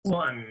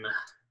One.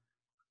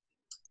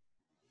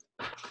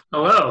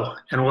 Hello,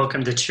 and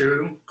welcome to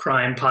True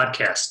Crime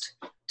Podcast.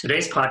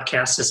 Today's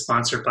podcast is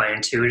sponsored by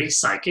Intuity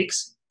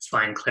Psychics.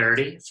 Find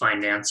clarity,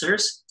 find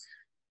answers.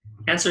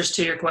 Answers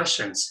to your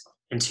questions.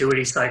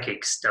 Intuity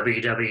Psychics,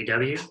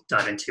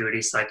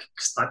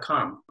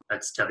 www.intuitypsychics.com.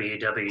 That's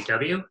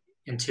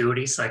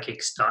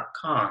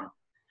www.intuitypsychics.com.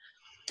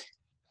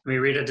 Let me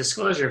read a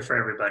disclosure for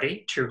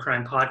everybody. True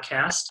Crime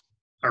Podcast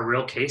are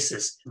real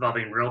cases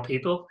involving real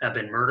people who have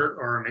been murdered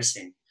or are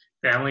missing.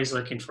 Families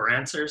looking for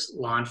answers,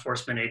 law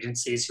enforcement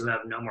agencies who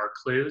have no more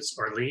clues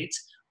or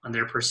leads on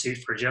their pursuit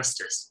for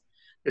justice.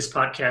 This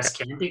podcast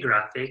can be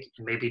graphic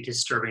and may be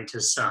disturbing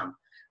to some.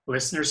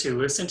 Listeners who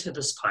listen to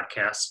this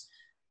podcast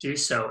do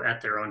so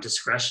at their own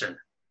discretion.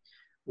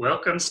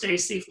 Welcome,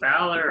 Stacy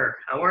Fowler.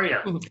 How are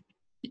you?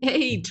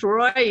 Hey,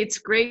 Troy. It's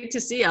great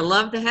to see you. I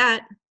love the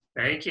hat.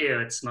 Thank you.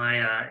 It's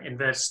my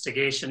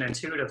investigation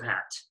intuitive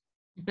hat.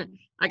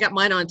 I got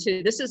mine on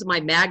too. This is my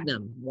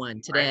Magnum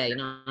one today in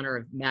honor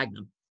of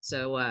Magnum.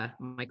 So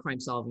my crime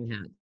solving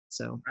hat.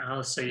 So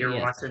you're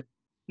watching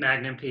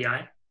Magnum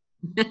PI?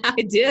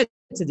 I did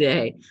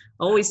today.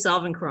 Always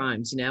solving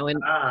crimes, and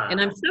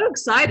I'm so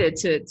excited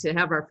to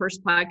have our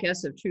first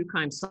podcast of True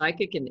Crime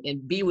Psychic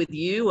and be with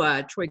you,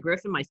 Troy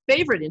Griffin, my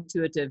favorite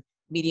intuitive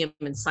medium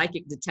and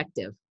psychic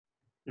detective.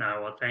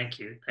 No, well, thank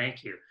you.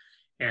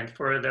 And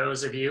for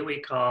those of you, we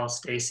call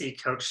Stacy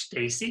Coach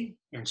Stacy,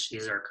 and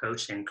she's our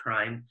coach in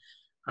crime,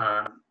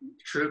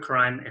 true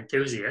crime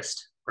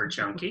enthusiast or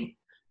junkie.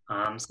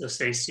 So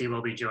Stacy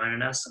will be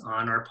joining us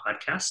on our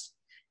podcast,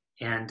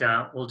 and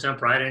we'll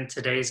jump right into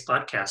today's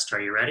podcast. Are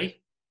you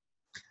ready?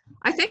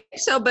 I think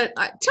so, but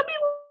tell me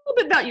a little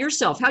bit about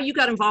yourself, how you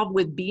got involved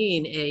with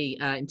being a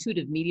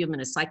intuitive medium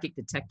and a psychic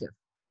detective.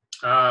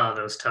 Oh,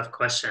 those tough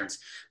questions.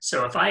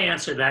 So if I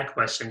answer that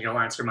question, you'll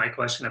answer my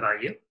question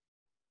about you?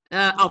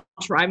 I'll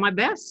try my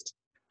best.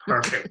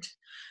 Perfect.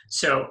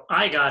 So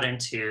I got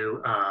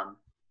into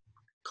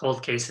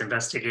cold case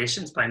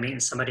investigations by meeting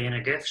somebody in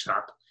a gift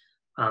shop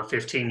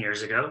 15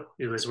 years ago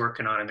who was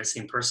working on a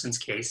missing persons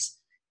case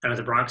out of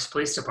the Bronx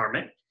Police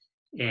Department.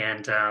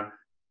 And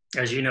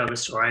as you know the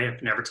story,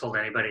 I've never told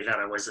anybody that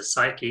I was a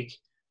psychic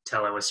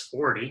till I was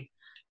 40.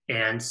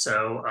 And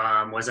so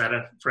was at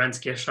a friend's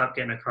gift shop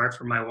getting a card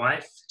from my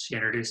wife. She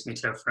introduced me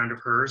to a friend of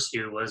hers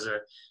who was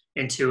a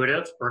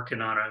intuitive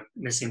working on a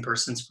missing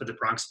persons for the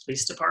Bronx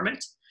Police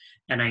Department.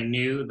 And I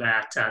knew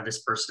that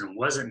this person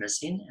wasn't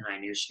missing, and I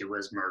knew she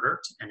was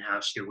murdered and how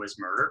she was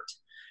murdered,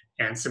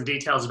 and some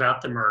details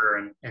about the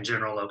murder and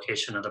general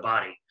location of the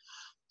body.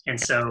 And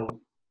so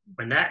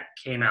when that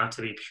came out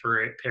to be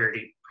pretty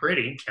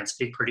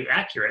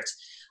accurate,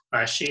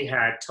 she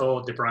had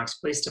told the Bronx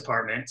Police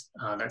Department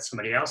that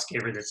somebody else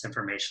gave her this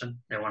information.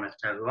 They wanted to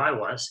know who I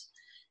was.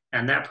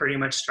 And that pretty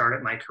much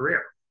started my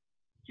career.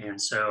 And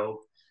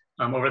so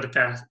over the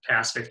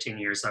past 15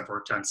 years, I've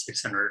worked on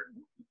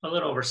a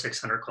little over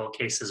 600 cold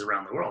cases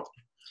around the world.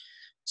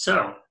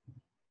 So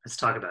let's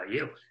talk about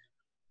you.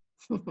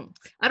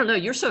 I don't know.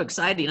 You're so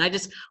exciting. I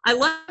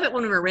love it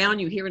when I'm around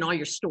you, hearing all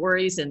your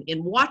stories and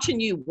watching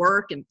you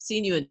work and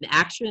seeing you in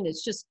action.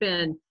 It's just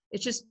been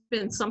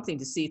something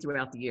to see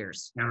throughout the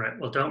years. All right.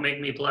 Well, don't make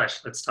me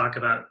blush. Let's talk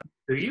about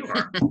who you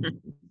are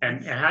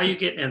and how you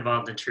get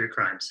involved in true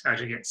crimes. How'd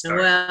you get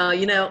started?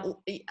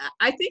 Well,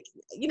 I think,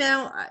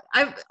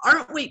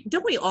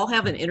 don't we all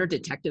have an inner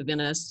detective in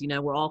us?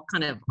 We're all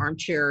kind of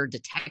armchair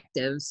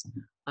detectives.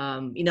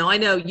 I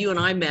know you and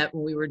I met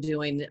when we were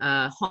doing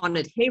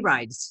haunted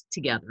hayrides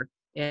together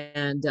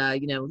and,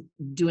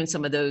 doing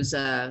some of those,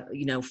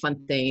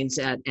 fun things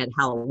at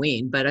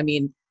Halloween. But I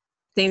mean,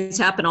 things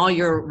happen all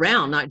year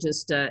round, not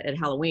just at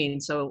Halloween.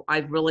 So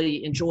I've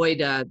really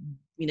enjoyed, I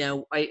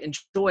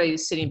enjoy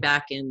sitting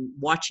back and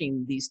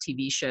watching these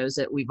TV shows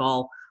that we've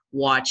all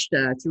watched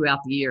throughout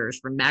the years,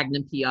 from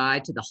Magnum PI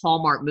to the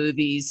Hallmark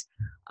movies,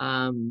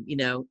 and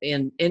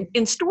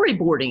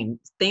storyboarding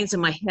things in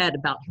my head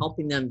about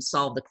helping them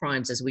solve the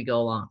crimes as we go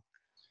along.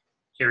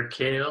 You're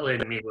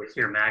killing me with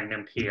your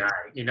Magnum PI.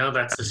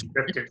 That's a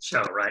scripted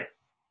show, right?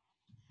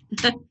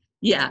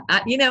 Yeah,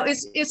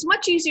 it's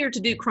much easier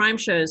to do crime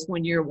shows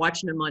when you're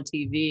watching them on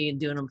TV and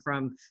doing them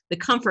from the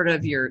comfort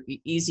of your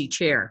easy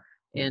chair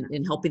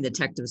and helping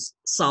detectives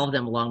solve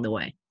them along the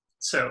way.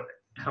 So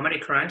how many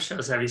crime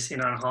shows have you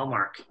seen on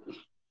Hallmark?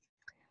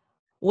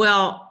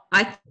 Well,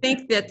 I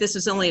think that this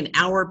is only an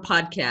hour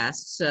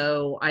podcast,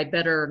 so I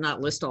better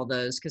not list all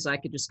those because I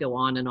could just go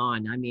on and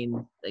on. I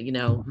mean,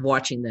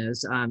 watching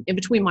those in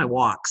between my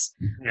walks.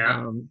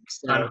 Yeah.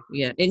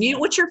 Yeah. And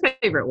what's your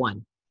favorite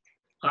one?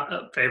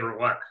 Favorite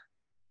what?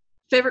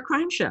 Favorite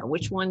crime show?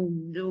 Which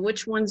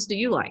ones do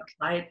you like?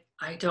 I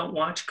don't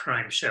watch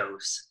crime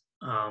shows.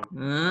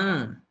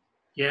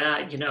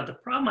 Yeah, the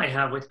problem I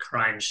have with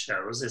crime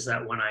shows is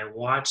that when I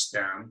watch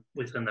them,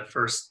 within the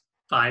first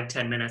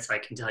 5-10 minutes, I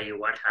can tell you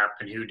what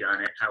happened, who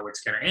done it, how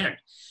it's going to end.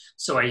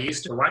 So I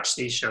used to watch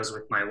these shows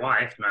with my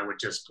wife, and I would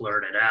just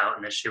blurt it out,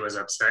 and then she was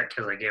upset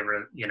because I gave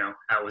her,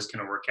 how it was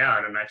going to work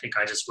out, and I think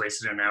I just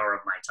wasted an hour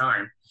of my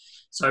time.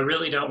 So I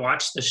really don't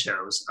watch the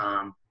shows.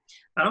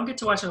 I don't get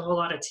to watch a whole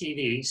lot of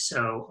TV,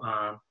 so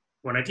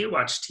when I do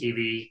watch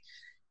TV,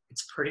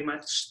 it's pretty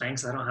much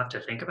things I don't have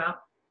to think about.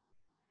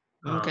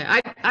 Okay.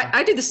 Um,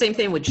 I do the same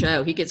thing with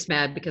Joe. He gets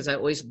mad because I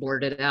always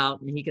blurt it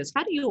out. And he goes,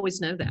 "How do you always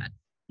know that?"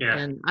 yeah,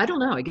 And I don't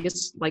know. I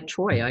guess like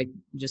Troy, I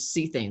just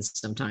see things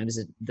sometimes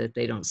that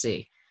they don't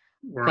see.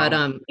 we're But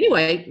all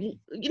anyway,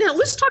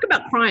 let's talk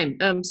about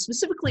crime,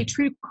 specifically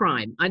true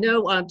crime. I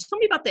know, tell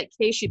me about that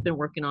case you've been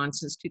working on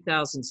since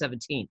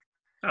 2017,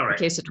 all the right.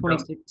 case of So,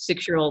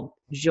 26-year-old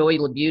Joey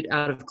Labute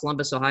out of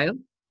Columbus, Ohio.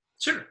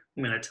 sure,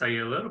 I'm going to tell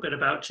you a little bit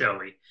about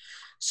Joey.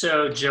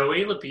 So,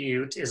 Joey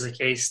Labute is a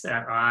case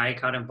that I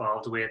got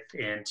involved with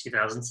in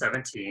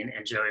 2017,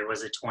 and Joey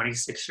was a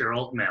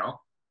 26-year-old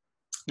male,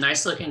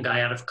 nice looking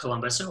guy out of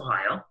Columbus,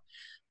 Ohio,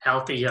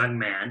 healthy young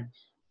man.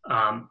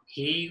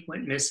 He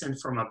went missing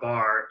from a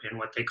bar in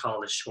what they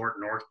call the Short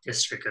North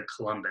District of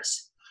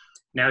Columbus.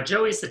 Now,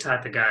 Joey's the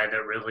type of guy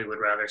that really would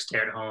rather stay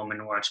at home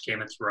and watch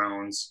Game of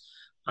Thrones,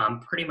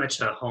 pretty much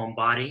a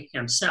homebody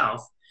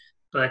himself.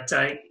 But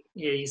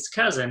his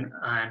cousin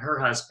and her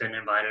husband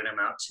invited him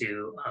out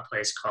to a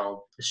place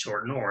called the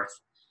Short North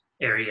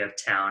area of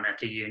town at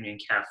the Union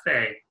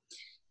Cafe.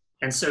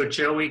 And so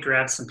Joey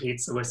grabbed some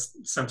pizza with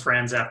some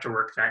friends after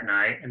work that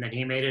night, and then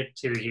he made it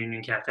to the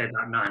Union Cafe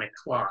about 9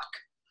 o'clock.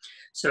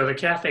 So the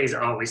cafe is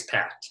always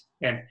packed.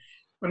 And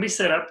let me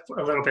set up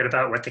a little bit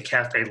about what the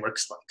cafe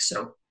looks like.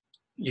 So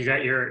you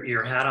got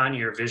your hat on,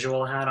 your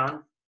visual hat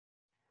on.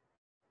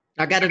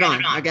 I got it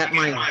on. I got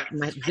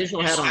my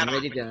visual hat on,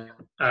 ready to go.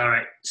 All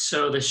right.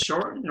 So the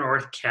Short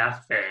North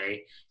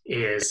Cafe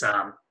is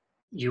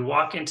you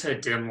walk into a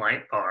dim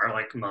light bar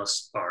like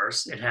most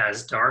bars. It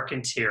has dark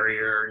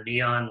interior,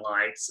 neon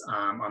lights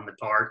on the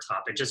bar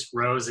top. It just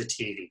rows of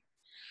TV.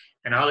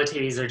 And all the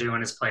TVs are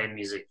doing is playing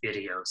music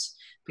videos.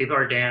 People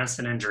are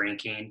dancing and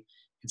drinking.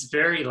 It's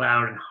very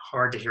loud and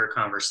hard to hear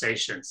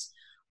conversations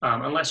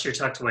unless you're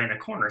tucked away in a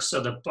corner.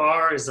 So the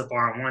bar is the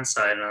bar on one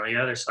side, and on the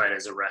other side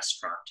is a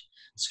restaurant.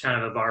 It's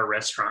kind of a bar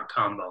restaurant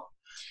combo.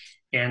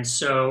 And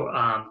so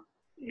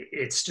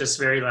it's just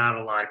very loud,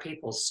 a lot of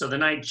people. So the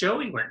night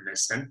Joey went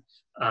missing,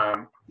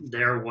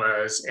 there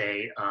was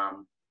a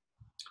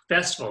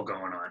festival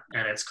going on,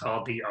 and it's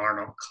called the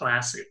Arnold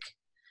Classic.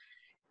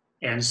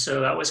 And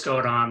so that was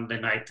going on the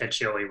night that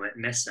Joey went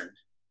missing.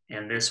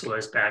 And this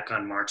was back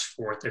on March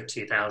 4th of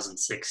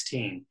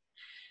 2016.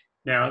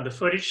 Now, the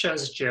footage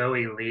shows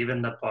Joey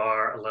leaving the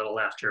bar a little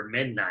after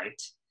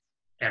midnight.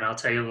 And I'll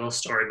tell you a little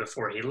story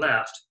before he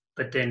left.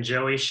 But then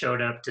Joey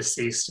showed up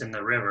deceased in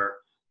the river.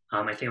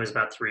 I think it was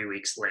about 3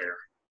 weeks later.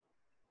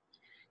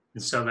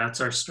 And so that's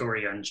our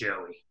story on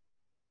Joey.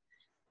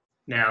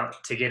 Now,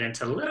 to get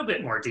into a little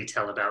bit more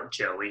detail about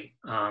Joey,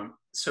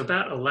 so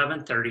about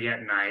 11:30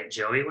 at night,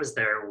 Joey was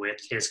there with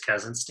his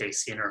cousin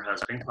Stacy and her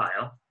husband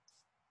Kyle.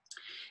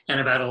 And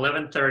about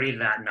 11:30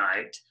 that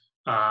night,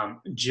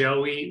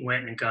 Joey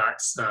went and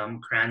got some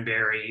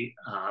cranberry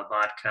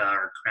vodka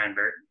or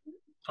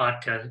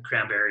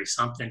cranberry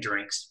something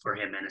drinks for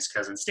him and his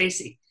cousin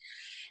Stacy.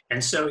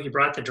 And so he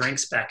brought the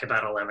drinks back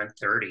about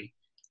 11:30.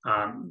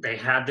 They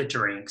had the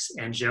drinks,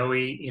 and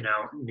Joey,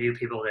 knew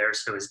people there,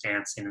 so he was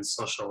dancing and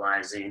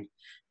socializing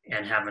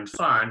and having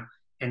fun.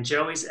 And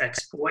Joey's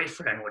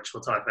ex-boyfriend, which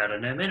we'll talk about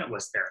in a minute,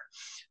 was there.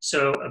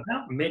 So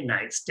about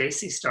midnight,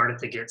 Stacy started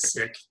to get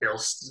sick, feel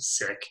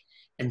sick,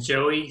 and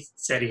Joey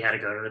said he had to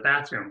go to the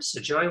bathroom.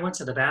 So Joey went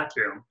to the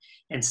bathroom,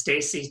 and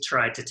Stacy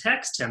tried to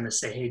text him to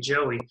say, "Hey,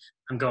 Joey,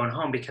 I'm going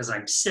home because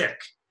I'm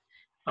sick."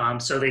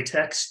 So they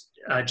text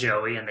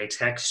Joey, and they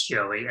text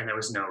Joey, and there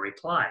was no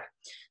reply.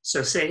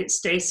 So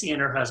Stacy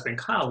and her husband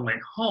Kyle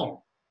went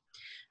home.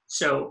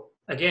 So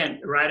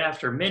again, right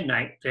after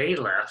midnight, they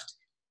left.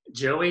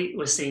 Joey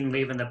was seen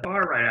leaving the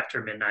bar right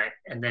after midnight,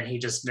 and then he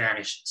just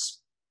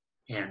vanishes.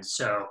 And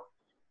so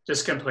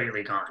just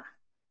completely gone.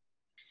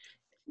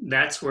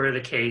 That's where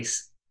the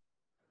case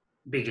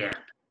began.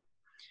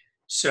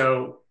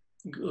 So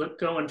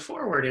going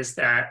forward is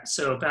that,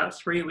 so about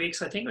 3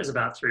 weeks, I think it was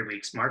about 3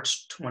 weeks,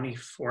 March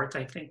 24th,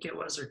 I think it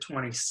was, or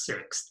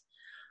 26th,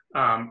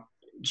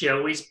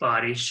 Joey's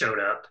body showed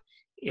up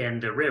in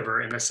the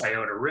river, in the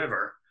Scioto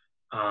River,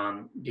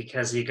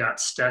 because he got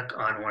stuck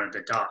on one of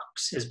the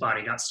docks. His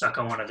body got stuck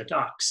on one of the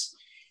docks.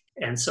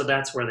 And so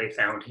that's where they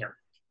found him.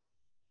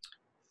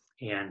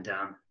 And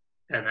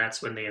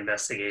that's when the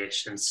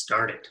investigation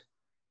started.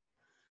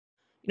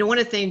 One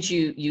of the things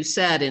you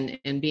said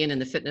in being in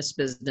the fitness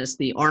business,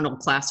 the Arnold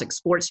Classic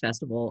Sports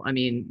Festival, I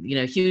mean,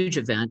 huge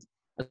event.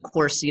 Of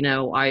course,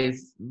 I've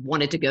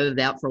wanted to go to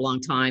that for a long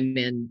time.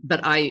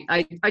 But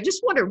I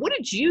just wonder, what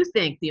did you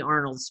think the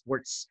Arnold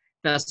Sports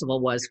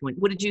Festival was?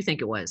 What did you think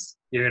it was?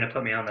 You're going to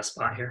put me on the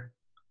spot here?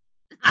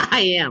 I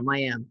am.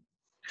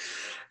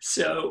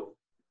 So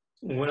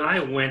when I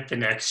went the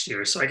next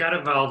year, so I got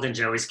involved in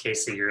Joey's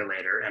case a year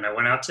later, and I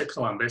went out to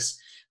Columbus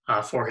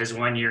for his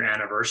 1-year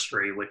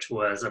anniversary, which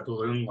was a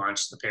balloon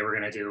launch that they were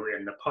going to do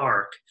in the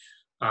park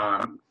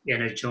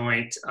in a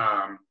joint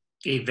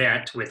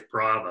event with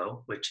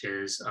Bravo, which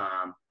is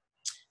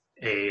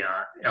a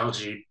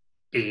LGBTQ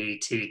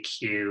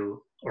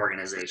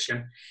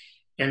organization.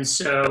 And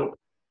so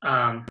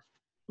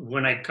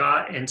when I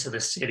got into the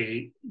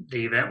city,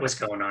 the event was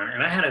going on,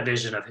 and I had a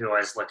vision of who I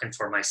was looking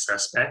for my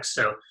suspects.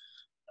 So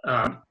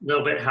a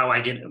little bit how I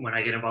get when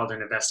I get involved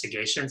in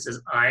investigations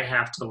is I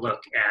have to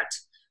look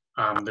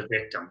at the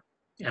victim,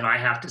 and I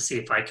have to see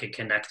if I can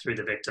connect through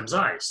the victim's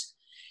eyes.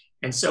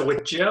 And so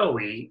with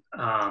Joey,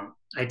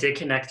 I did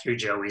connect through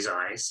Joey's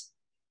eyes,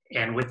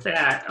 and with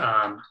that,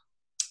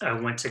 I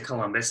went to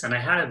Columbus, and I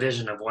had a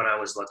vision of what I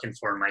was looking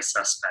for in my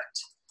suspect.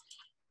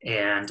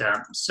 And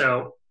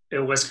so it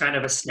was kind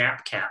of a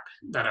snap cap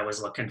that I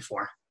was looking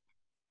for.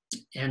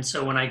 And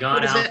so when I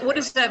got out, What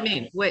does that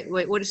mean? Wait,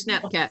 what does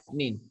snapcat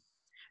mean?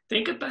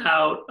 think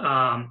about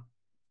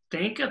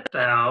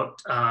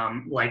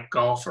like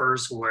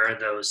golfers wear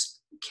those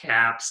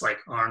caps, like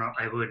Arnold.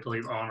 I would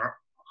believe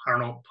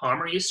Arnold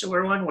Palmer used to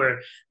wear one where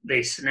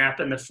they snap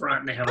in the front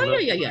and they have a Oh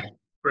little yeah.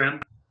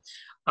 brim.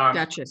 Um,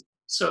 Gotcha.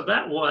 so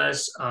that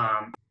was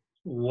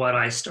what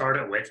I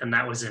started with, and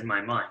that was in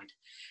my mind.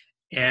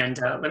 And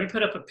let me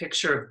put up a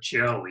picture of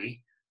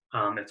Joey,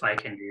 if I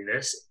can do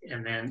this,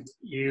 and then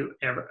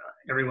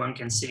everyone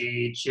can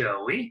see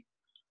Joey.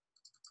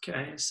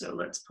 Okay, so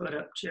let's put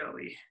up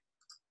Joey.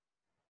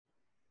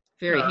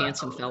 Very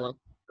handsome fellow.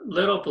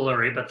 Little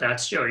blurry, but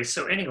that's Joey.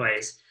 So,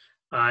 anyways,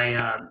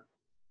 I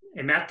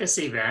am at this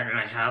event, and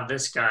I have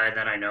this guy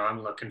that I know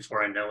I'm looking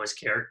for. I know his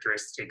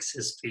characteristics,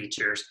 his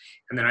features,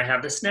 and then I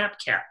have the snap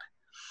cap.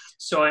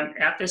 So I'm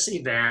at this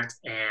event,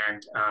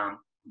 and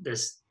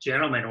this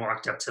gentleman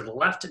walked up to the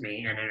left of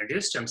me and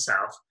introduced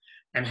himself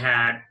and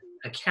had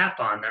a cap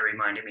on that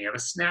reminded me of a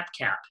snap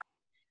cap.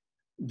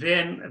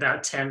 Then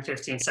about 10,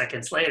 15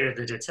 seconds later,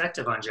 the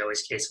detective on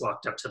Joey's case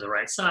walked up to the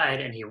right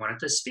side and he wanted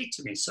to speak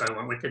to me. So I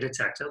went with the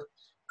detective.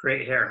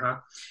 Great hair, huh?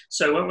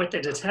 So I went with the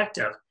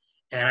detective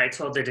and I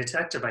told the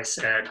detective, I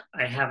said,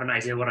 I have an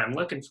idea what I'm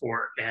looking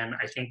for. And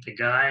I think the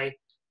guy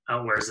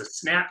wears a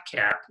snap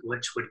cap,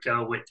 which would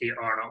go with the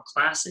Arnold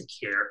Classic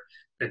here,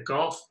 the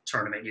golf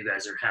tournament you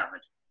guys are having.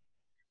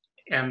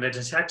 And the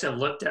detective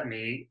looked at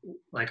me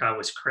like I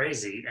was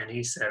crazy. And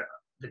he said,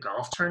 the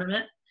golf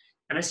tournament?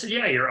 And I said,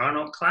 yeah, your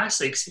Arnold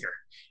Classics here.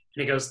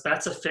 And he goes,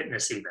 that's a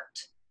fitness event.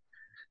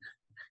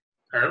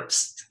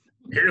 Oops.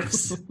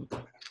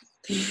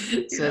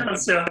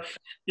 So,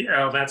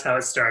 that's how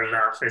it started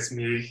off, as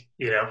me,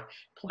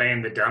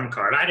 playing the dumb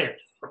card.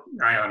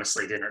 I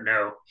honestly didn't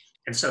know.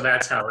 And so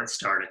that's how it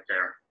started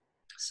there.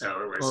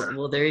 So it was.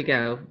 Well, there you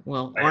go.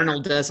 Well,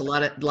 Arnold does a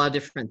lot of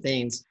different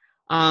things.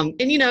 And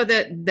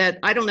that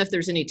I don't know if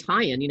there's any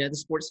tie-in, the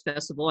sports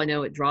festival, I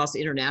know it draws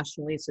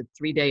internationally. It's a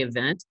 3-day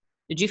event.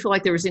 Did you feel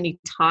like there was any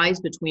ties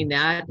between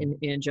that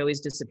and Joey's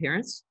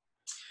disappearance?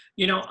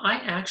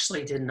 I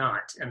actually did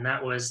not. And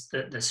that was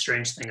the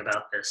strange thing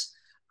about this.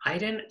 I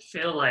didn't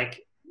feel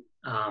like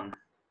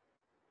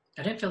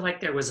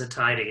there was a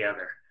tie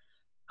together.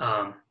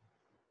 I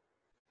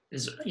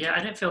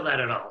didn't feel that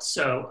at all.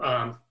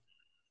 So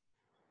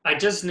I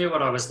just knew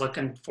what I was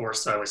looking for.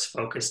 So I was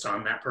focused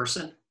on that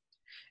person.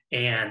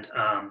 And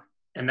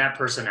that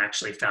person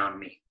actually found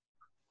me.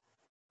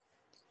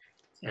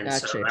 And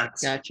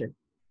Gotcha.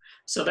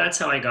 So that's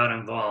how I got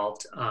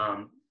involved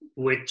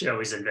with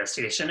Joey's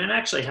investigation. And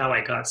actually how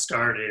I got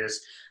started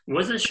is,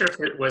 wasn't sure if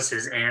it was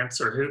his aunts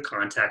or who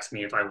contacted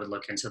me if I would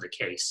look into the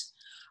case.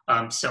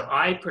 So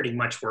I pretty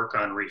much work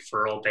on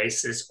referral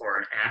basis or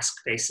an ask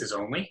basis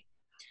only.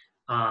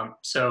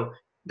 So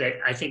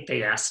I think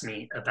they asked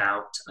me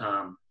about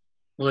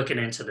looking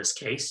into this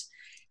case.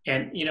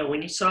 And,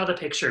 when you saw the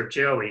picture of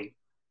Joey,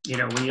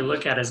 when you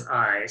look at his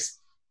eyes,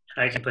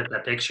 and I can put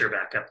that picture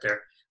back up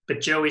there,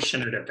 but Joey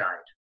shouldn't have died.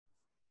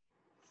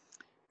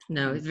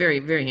 No, very,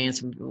 very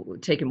handsome,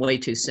 taken way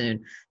too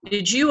soon.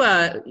 Did you,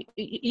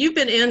 you've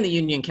been in the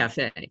Union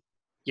Cafe?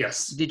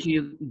 Yes. Did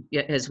you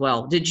as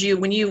well?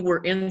 When you were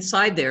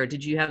inside there,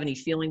 did you have any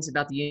feelings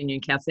about the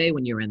Union Cafe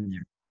when you were in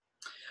there?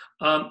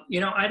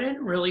 I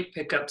didn't really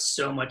pick up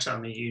so much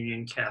on the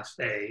Union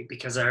Cafe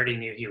because I already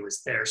knew he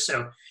was there.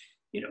 So,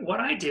 what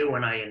I do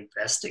when I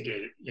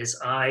investigate is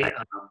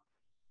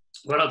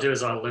what I'll do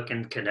is I'll look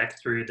and connect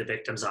through the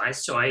victim's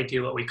eyes. So I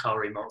do what we call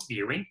remote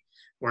viewing,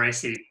 where I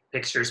see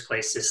pictures,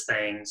 places,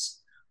 things,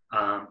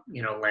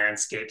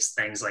 landscapes,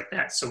 things like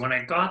that. So when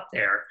I got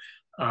there,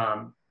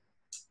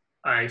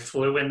 I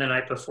flew in the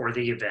night before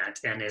the event,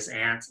 and his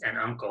aunt and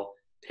uncle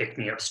picked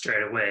me up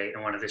straight away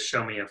and wanted to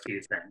show me a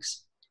few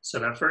things. So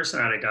that first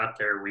night I got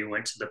there, we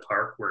went to the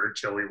park where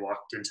Joey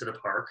walked into the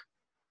park,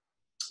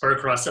 or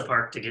across the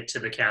park to get to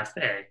the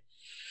cafe.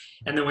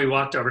 And then we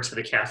walked over to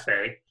the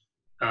cafe.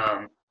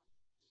 And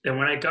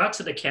when I got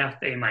to the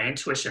cafe, my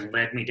intuition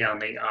led me down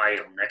the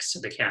aisle next to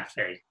the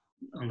cafe,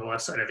 on the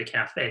left side of the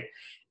cafe.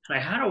 And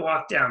I had to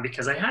walk down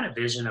because I had a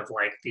vision of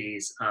like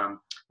these,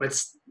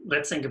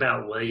 let's think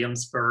about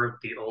Williamsburg,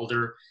 the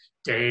older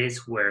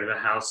days where the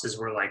houses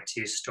were like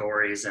 2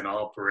 stories and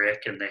all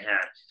brick and they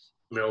had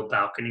little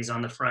balconies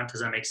on the front.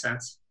 Does that make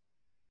sense?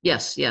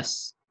 Yes.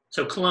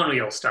 So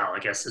colonial style, I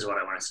guess is what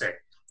I want to say.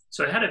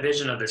 So I had a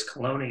vision of this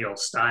colonial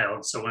style.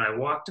 And so when I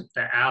walked up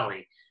the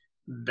alley,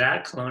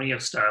 that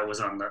colonial style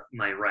was on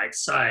my right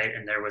side,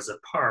 and there was a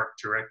park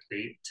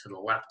directly to the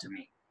left of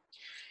me.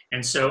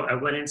 And so I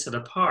went into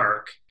the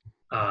park,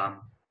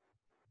 um,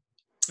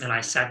 and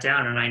I sat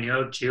down, and I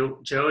know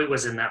Joey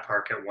was in that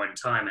park at one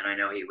time, and I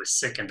know he was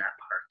sick in that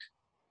park.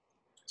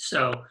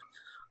 So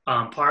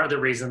part of the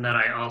reason that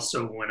I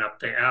also went up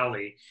the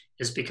alley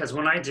is because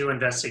when I do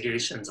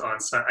investigations on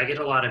site, I get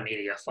a lot of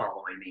media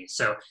following me.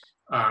 So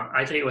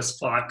I think it was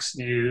Fox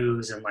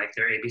News and like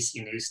their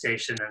ABC news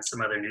station and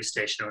some other news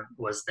station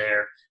was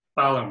there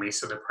following me.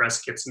 So the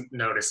press gets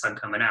notice I'm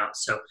coming out.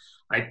 So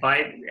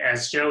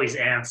as Joey's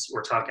aunts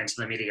were talking to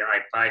the media, I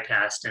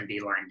bypassed and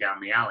beeline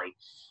down the alley.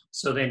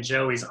 So then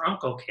Joey's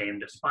uncle came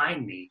to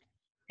find me.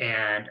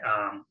 And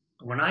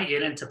when I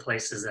get into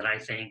places that I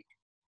think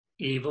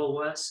evil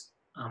was,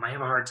 I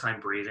have a hard time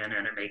breathing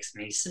and it makes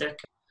me sick.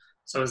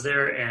 So I was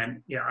there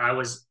and yeah, I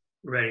was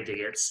ready to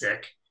get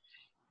sick.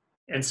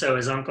 And so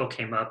his uncle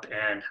came up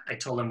and I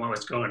told him what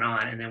was going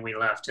on. And then we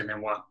left and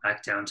then walked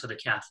back down to the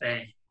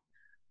cafe.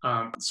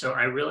 So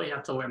I really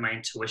have to let my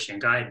intuition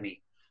guide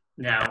me.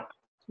 Now,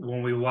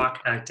 when we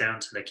walk back down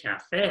to the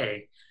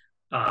cafe,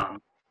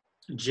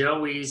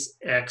 Joey's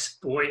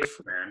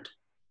ex-boyfriend,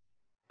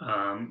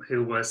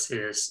 who was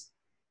his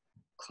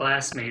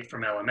classmate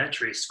from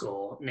elementary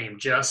school named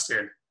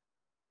Justin,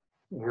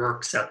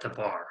 works at the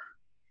bar.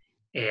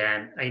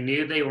 And I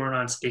knew they weren't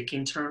on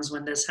speaking terms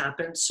when this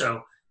happened.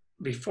 So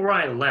before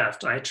I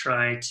left, I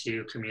tried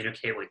to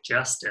communicate with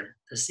Justin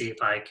to see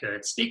if I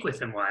could speak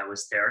with him while I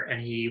was there.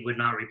 And he would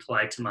not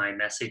reply to my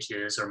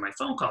messages or my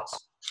phone calls.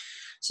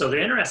 So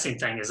the interesting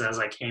thing is, as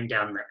I came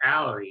down the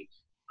alley,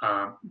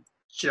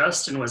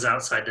 Justin was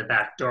outside the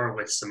back door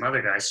with some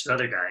other guys, two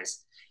other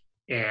guys.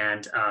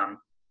 And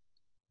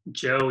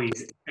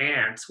Joey's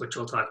aunts, which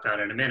we'll talk about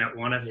in a minute,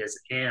 one of his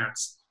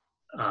aunts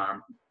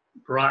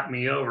brought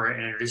me over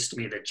and introduced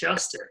me to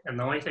Justin. And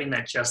the only thing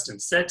that Justin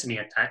said to me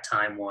at that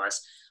time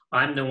was,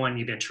 I'm the one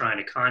you've been trying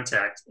to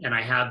contact, and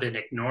I have been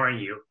ignoring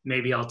you.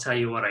 Maybe I'll tell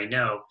you what I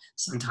know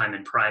sometime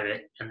in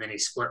private. And then he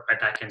split right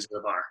back into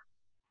the bar.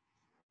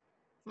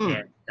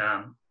 And,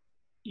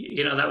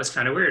 that was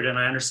kind of weird. And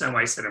I understand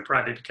why he said in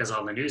private, because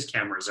all the news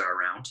cameras are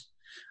around.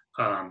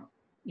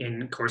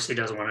 And of course, he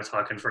doesn't want to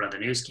talk in front of the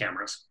news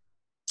cameras.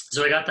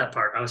 So I got that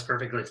part. I was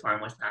perfectly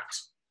fine with that.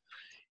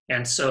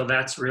 And so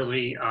that's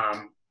really,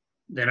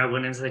 then I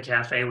went into the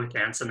cafe with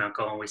Aunt and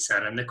Uncle, and we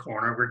sat in the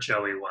corner where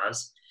Joey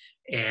was.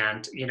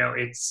 And,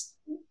 it's,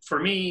 for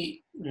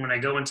me, when I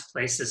go into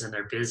places and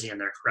they're busy and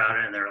they're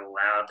crowded and they're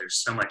loud,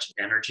 there's so much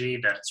energy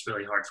that it's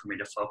really hard for me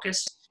to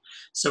focus.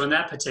 So in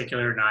that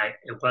particular night,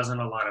 it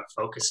wasn't a lot of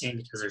focusing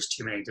because there's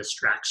too many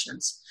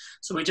distractions.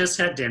 So we just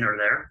had dinner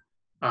there.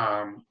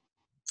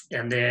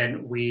 And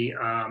then we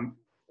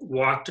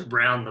walked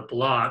around the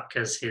block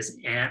because his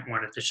aunt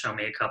wanted to show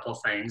me a couple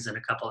things and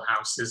a couple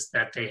houses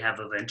that they have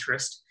of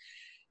interest.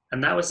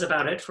 And that was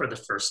about it for the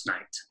first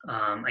night.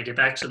 I get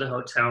back to the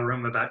hotel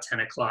room about 10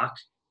 o'clock,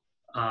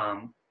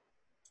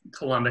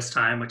 Columbus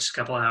time, which is a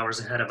couple of hours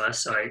ahead of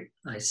us. So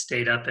I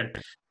stayed up and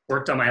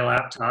worked on my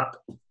laptop.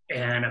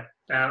 And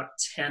about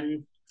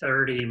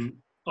 10:30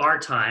 our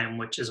time,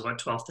 which is what,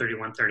 12:30,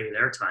 1:30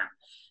 their time,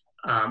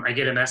 I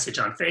get a message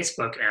on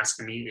Facebook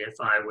asking me if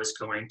I was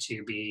going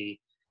to be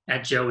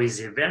at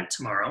Joey's event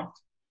tomorrow.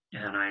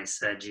 And I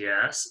said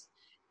yes.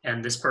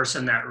 And this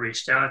person that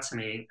reached out to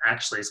me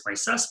actually is my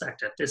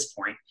suspect at this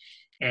point.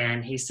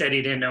 And he said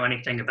he didn't know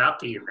anything about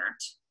the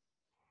event.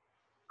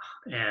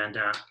 And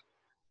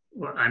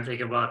well, I'm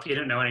thinking, well, if you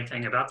didn't know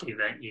anything about the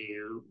event,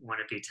 you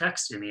wouldn't be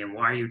texting me. And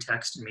why are you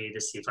texting me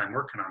to see if I'm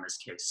working on this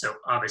case? So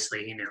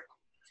obviously he knew.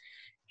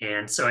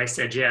 And so I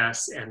said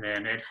yes. And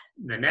then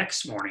the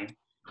next morning,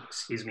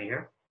 excuse me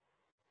here.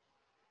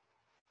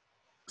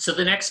 So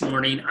the next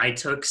morning, I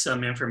took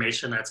some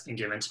information that's been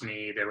given to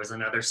me. There was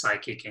another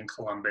psychic in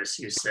Columbus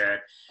who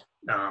said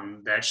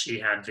that she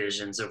had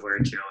visions of where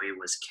Joey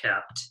was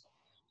kept.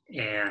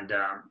 And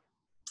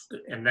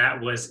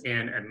that was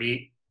in a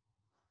meat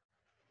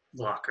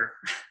locker.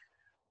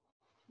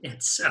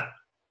 And so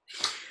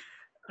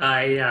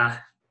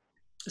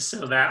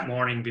so that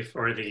morning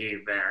before the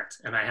event,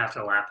 and I have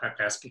to laugh at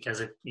this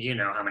because you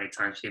know how many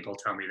times people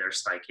tell me they're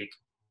psychic.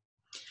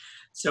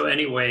 So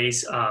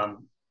anyways,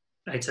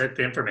 I took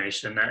the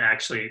information that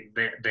actually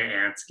the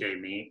aunts gave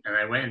me, and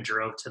I went and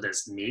drove to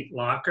this meat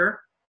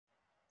locker.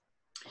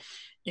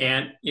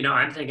 And,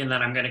 I'm thinking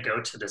that I'm going to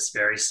go to this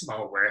very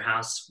small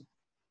warehouse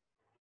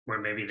where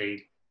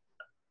maybe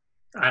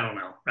I don't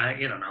know, right?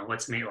 You don't know.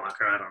 What's meat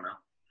locker? I don't know.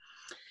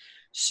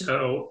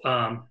 So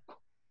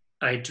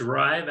I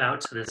drive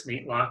out to this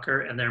meat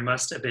locker, and there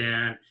must have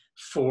been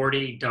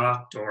 40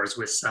 dock doors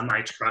with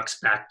semi trucks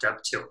backed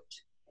up to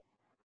it.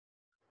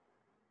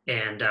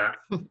 And,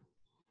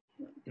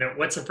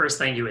 what's the first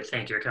thing you would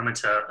think? You're coming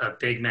to a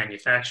big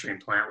manufacturing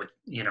plant with,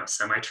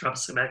 semi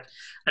trucks back.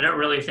 I don't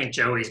really think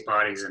Joey's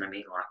body's in a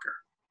meat locker.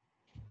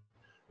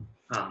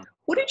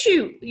 What did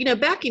you,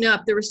 backing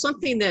up, there was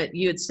something that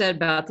you had said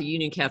about the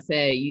Union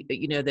Cafe,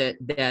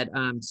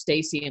 that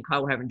Stacy and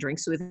Kyle were having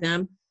drinks with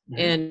them. Mm-hmm.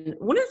 And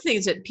one of the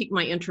things that piqued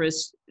my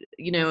interest,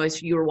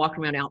 as you were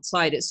walking around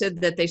outside, it said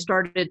that they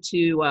started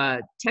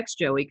to text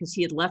Joey because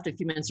he had left a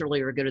few minutes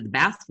earlier to go to the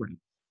bathroom.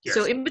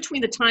 So Yes. in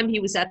between the time he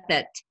was at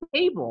that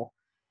table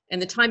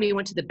and the time he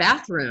went to the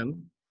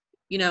bathroom,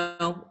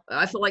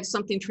 I feel like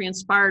something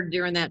transpired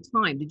during that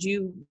time. Did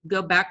you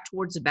go back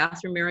towards the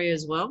bathroom area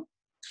as well?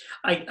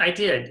 I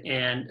did.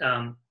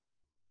 And,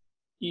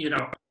 you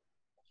know,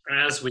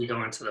 as we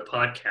go into the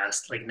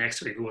podcast, like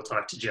next week, we'll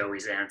talk to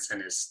Joey's aunts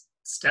and his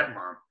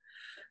stepmom.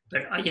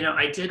 But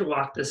I did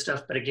walk this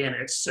stuff, but again,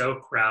 it's so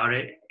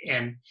crowded,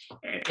 Yeah.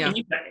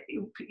 and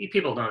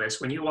people know this.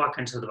 When you walk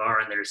into the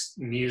bar and there's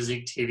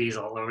music, TVs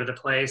all over the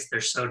place,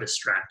 they're so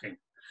distracting.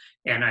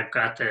 And I've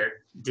got the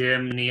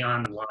dim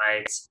neon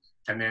lights,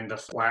 and then the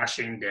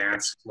flashing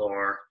dance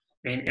floor.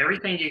 I mean,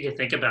 everything you could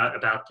think about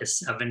the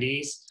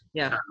 '70s,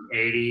 Yeah.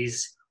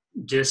 80s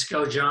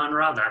disco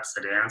genre. That's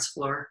the dance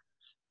floor,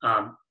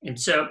 and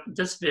so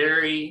that's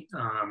very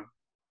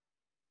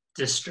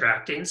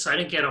distracting. So I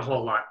didn't get a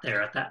whole lot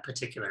there at that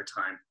particular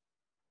time.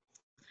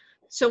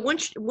 So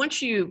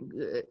once you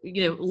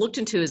looked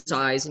into his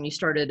eyes and you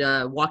started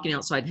walking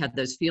outside, and had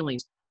those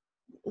feelings.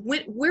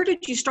 Where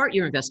did you start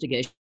your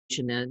investigation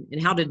then,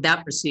 and how did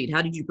that proceed?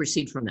 How did you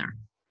proceed from there?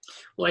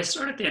 Well, I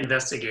started the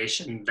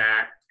investigation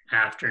that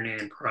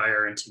afternoon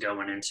prior into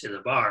going into the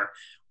bar,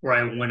 where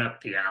I went up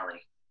the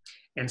alley.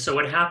 And so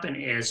what happened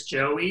is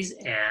Joey's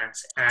aunt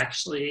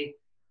actually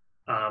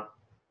uh,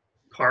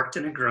 parked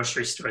in a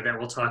grocery store that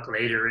we'll talk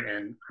later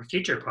in our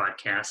future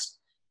podcast,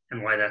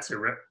 and why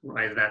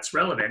why that's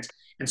relevant.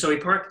 And so we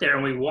parked there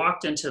and we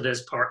walked into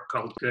this park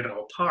called Good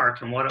Old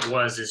Park. And what it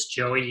was is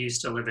Joey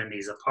used to live in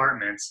these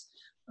apartments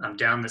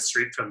down the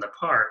street from the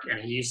park, and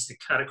he used to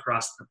cut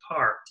across the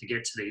park to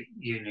get to the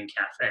Union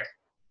Cafe.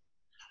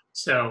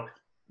 So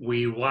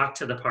we walked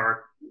to the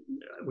park.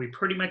 We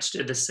pretty much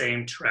did the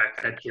same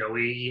trek that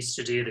Joey used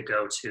to do to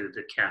go to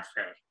the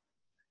cafe.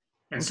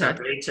 And so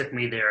Okay. they took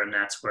me there, and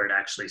that's where it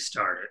actually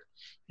started,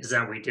 is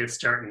that we did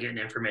start getting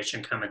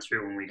information coming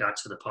through when we got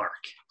to the park.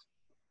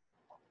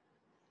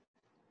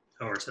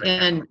 Over to the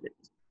And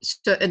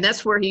and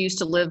that's where he used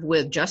to live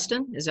with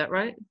Justin. Is that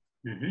right?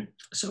 Mm-hmm.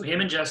 So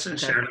him and Justin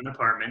Okay. shared an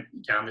apartment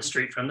down the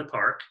street from the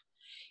park,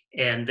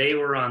 and they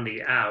were on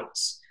the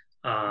outs.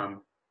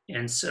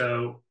 And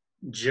so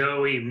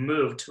Joey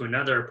moved to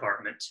another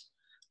apartment,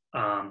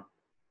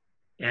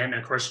 and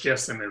of course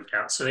Justin moved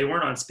out. So they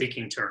weren't on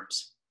speaking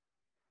terms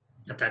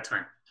at that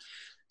time.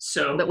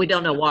 So But we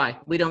don't know why.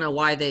 We don't know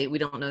why we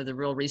don't know the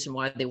real reason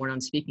why they weren't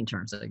on speaking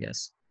terms, I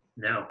guess.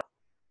 no,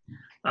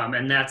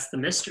 and that's the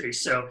mystery.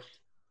 So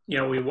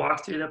we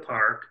walked through the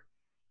park.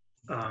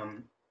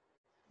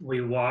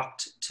 We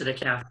walked to the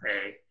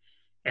cafe,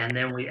 and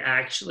then we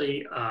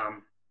actually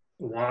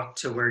walked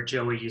to where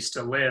Joey used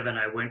to live, and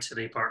I went to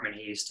the apartment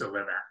he used to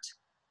live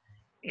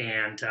at.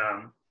 And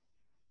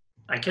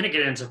I couldn't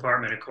get into the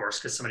apartment, of course,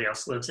 because somebody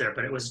else lives there,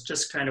 but it was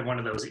just kind of one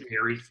of those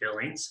eerie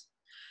feelings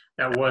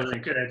that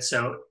wasn't good.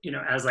 So,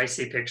 as I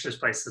see pictures,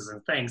 places,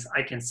 and things,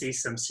 I can see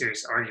some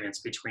serious arguments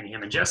between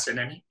him and Justin.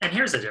 And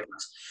here's the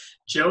difference.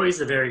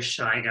 Joey's a very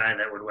shy guy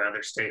that would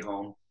rather stay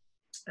home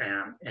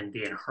and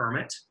be a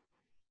hermit.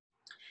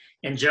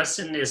 And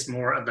Justin is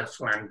more of the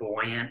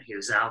flamboyant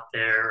who's out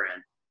there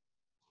and,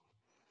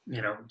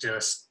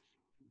 just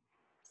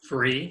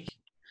free.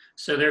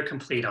 So they're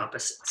complete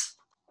opposites.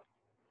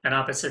 And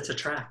opposites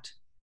attract.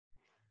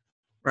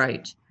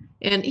 Right.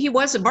 And he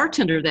was a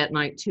bartender that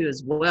night too,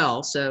 as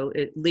well. So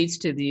it leads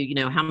to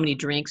how many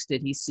drinks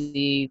did he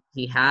see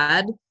he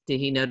had? Did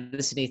he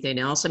notice anything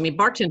else? I mean,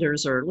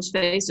 bartenders are, let's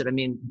face it, I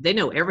mean, they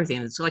know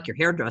everything. It's like your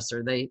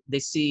hairdresser. They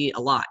see a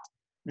lot.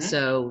 Mm-hmm.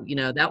 So,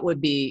 that would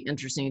be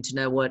interesting to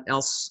know what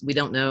else we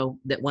don't know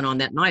that went on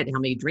that night, how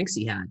many drinks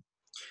he had.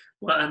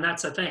 Well, and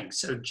that's the thing.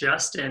 So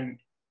Justin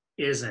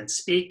isn't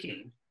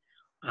speaking.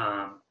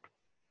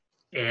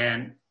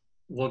 And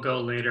we'll go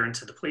later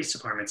into the police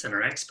departments in our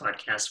next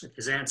podcast with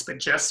his aunts, but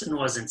Justin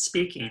wasn't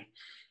speaking.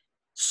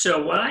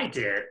 So what I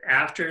did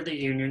after the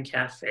Union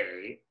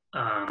Cafe,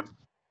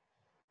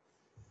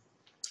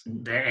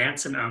 the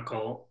aunts and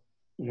uncle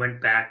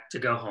went back to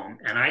go home,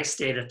 and I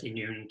stayed at the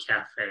Union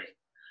Cafe.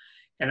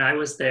 And I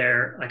was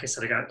there, like I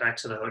said, I got back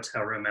to the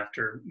hotel room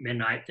after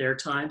midnight their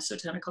time, so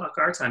 10 o'clock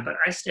our time, but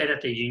I stayed at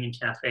the Union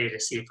Cafe to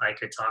see if I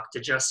could talk to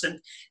Justin,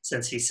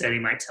 since he said he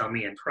might tell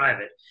me in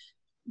private.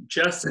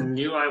 Justin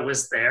knew I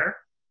was there,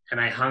 and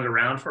I hung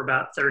around for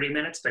about 30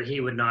 minutes, but he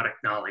would not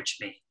acknowledge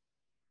me.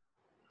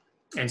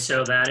 And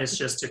so that is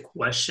just a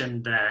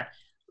question that,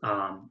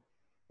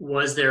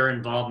 was there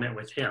involvement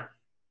with him?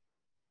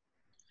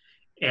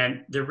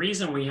 And the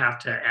reason we have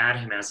to add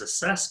him as a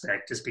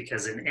suspect is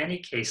because in any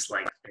case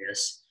like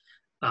this,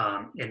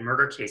 in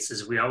murder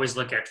cases, we always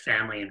look at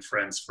family and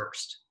friends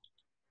first.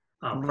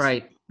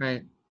 Right.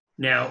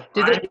 Now,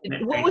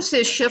 what was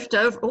his shift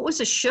over? What was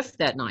his shift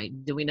that night?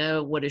 Do we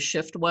know what his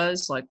shift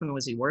was? Like, when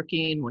was he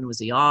working? When was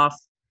he off?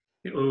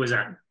 Who was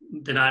that?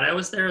 The night I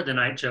was there, or the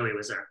night Joey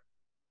was there?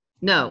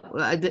 No,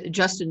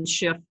 Justin's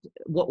shift.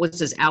 What was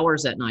his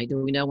hours that night? Do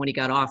we know when he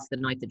got off the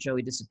night that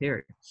Joey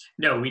disappeared?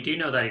 No, we do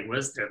know that he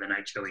was there the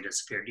night Joey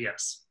disappeared.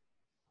 Yes.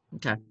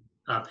 Okay.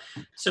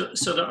 So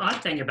the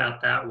odd thing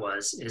about that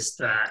is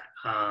that,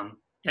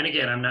 and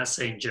again, I'm not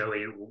saying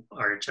Joey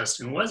or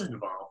Justin was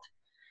involved,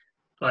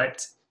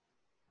 but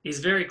he's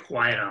very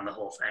quiet on the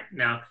whole thing.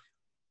 Now,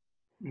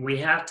 we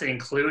have to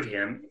include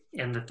him.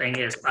 And the thing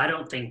is, I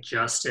don't think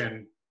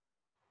Justin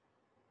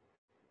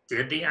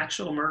did the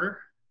actual murder.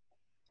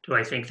 Do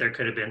I think there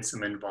could have been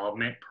some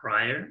involvement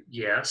prior?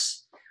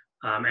 Yes.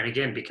 And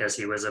again, because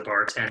he was a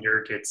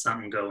bartender, did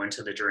something go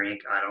into the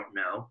drink? I don't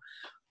know.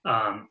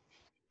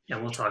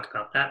 And we'll talk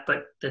about that.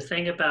 But the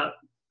thing about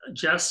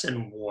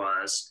Justin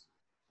was,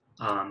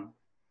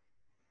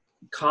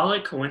 call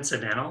it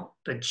coincidental,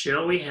 but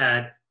Joey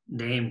had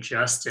named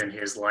Justin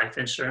his life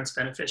insurance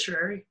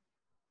beneficiary.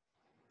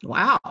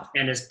 Wow.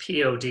 And his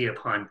POD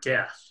upon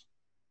death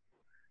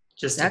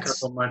just a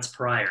couple months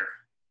prior.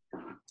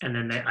 And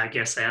then I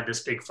guess they had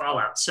this big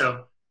fallout.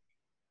 So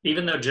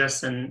even though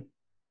Justin,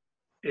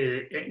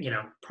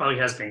 probably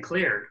has been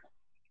cleared,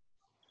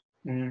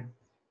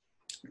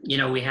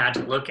 we had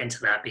to look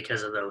into that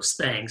because of those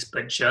things.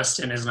 But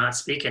Justin is not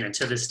speaking, and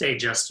to this day,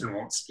 Justin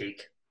won't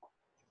speak.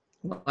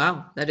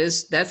 Wow,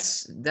 that's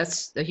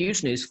a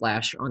huge news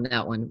flash on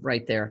that one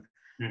right there.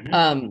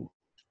 Mm-hmm.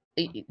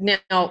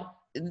 Now,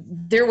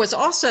 there was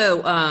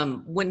also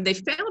when they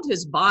found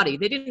his body,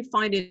 they didn't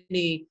find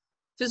any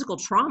physical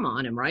trauma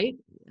on him, right?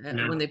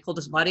 No. When they pulled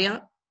his body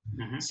out.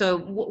 Mm-hmm. So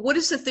what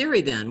is the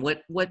theory then?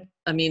 What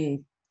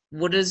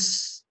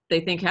does they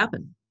think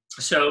happened?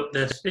 So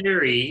the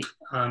theory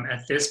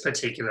at this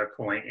particular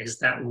point is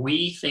that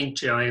we think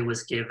Joey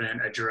was given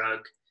a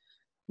drug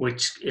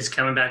which is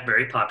coming back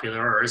very popular,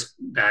 or is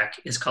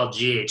called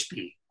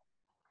GHB.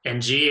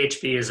 And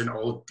GHB is an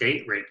old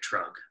date rape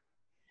drug.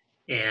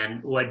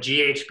 And what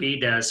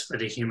GHB does for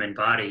the human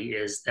body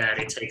is that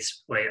it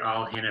takes away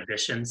all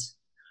inhibitions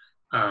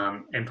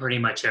and pretty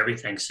much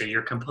everything. So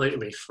you're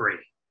completely free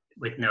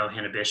with no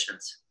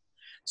inhibitions.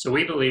 So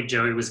we believe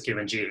Joey was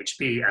given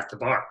GHB at the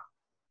bar.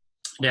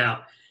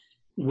 Now,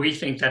 we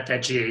think that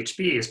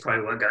GHB is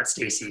probably what got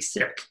Stacy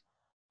sick.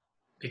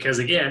 Because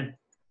again,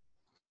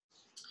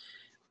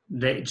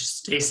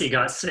 Stacy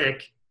got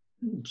sick,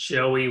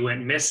 Joey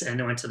went missing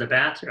and went to the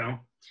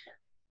bathroom.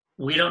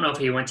 We don't know if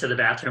he went to the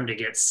bathroom to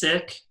get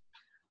sick.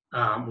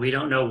 We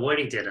don't know what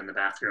he did in the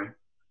bathroom.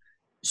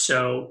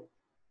 So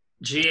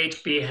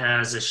GHB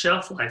has a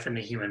shelf life in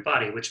the human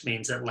body, which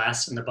means it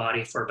lasts in the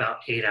body for about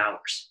 8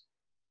 hours.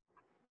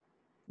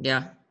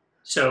 Yeah.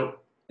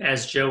 So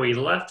as Joey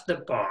left the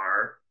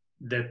bar,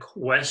 the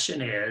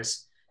question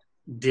is,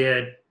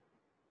 did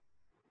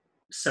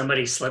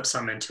somebody slip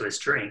something into his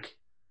drink?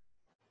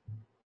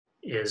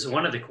 Is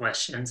one of the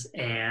questions,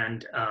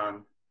 and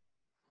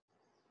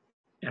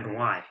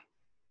why?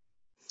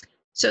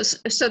 So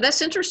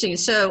that's interesting.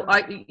 So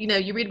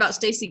you read about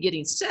Stacy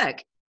getting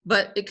sick,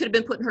 but it could have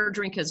been put in her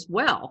drink as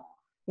well,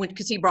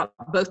 because he brought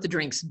both the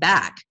drinks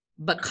back.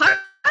 But Kyle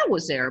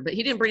was there, but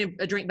he didn't bring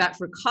a drink back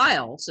for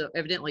Kyle. So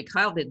evidently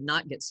Kyle did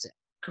not get sick.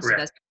 Correct.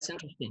 So that's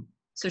interesting.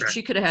 So Correct.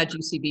 She could have had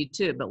GCB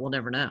too, but we'll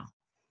never know.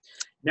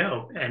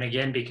 No, and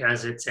again,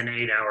 because it's an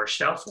 8-hour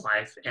shelf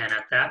life, and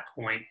at that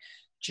point,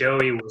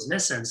 Joey was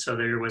missing, so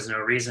there was no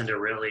reason to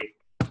really,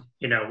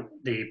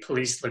 the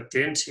police looked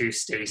into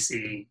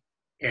Stacy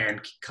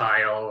and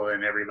Kyle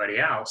and everybody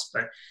else,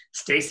 but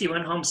Stacy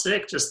went home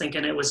sick, just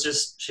thinking it was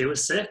just she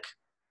was sick.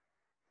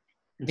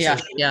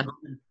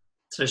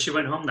 So she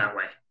went home that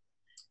way.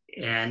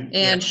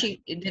 And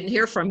she didn't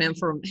hear from him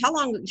for how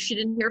long? She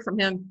didn't hear from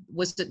him.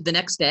 Was it the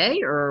next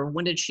day, or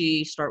when did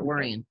she start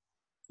worrying?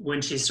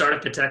 When she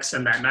started the text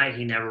him that night,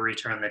 he never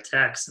returned the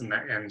text,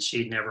 and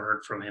she never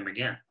heard from him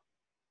again.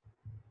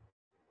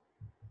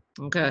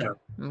 Okay.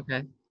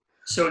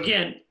 So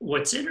again,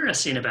 what's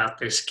interesting about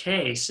this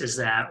case is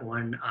that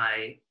when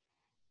I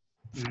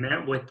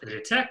met with the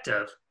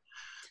detective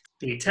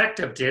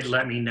did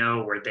let me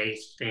know where they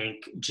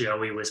think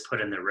Joey was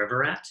put in the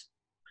river at.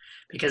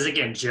 Because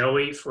again,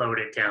 Joey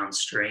floated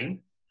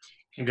downstream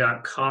and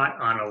got caught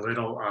on a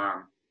little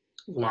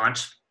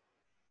launch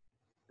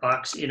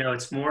box.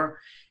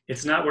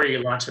 It's not where you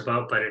launch a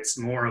boat, but it's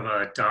more of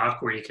a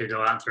dock where you could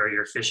go out and throw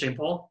your fishing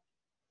pole.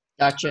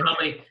 Gotcha.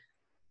 Probably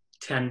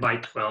 10 by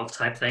 12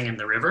 type thing in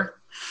the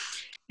river.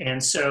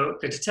 And so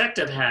the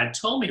detective had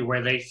told me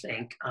where they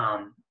think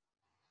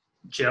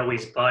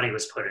Joey's body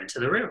was put into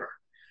the river.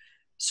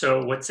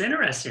 So what's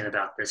interesting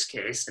about this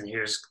case, and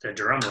here's the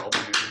drum roll,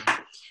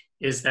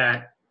 is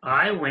that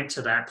I went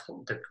to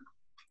the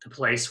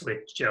place with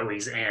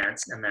Joey's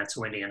aunts, and that's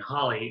Wendy and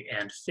Holly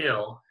and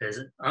Phil, his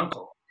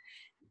uncle.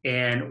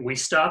 And we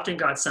stopped and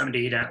got something to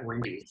eat at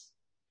Wendy's.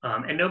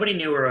 And nobody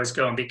knew where I was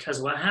going, because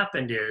what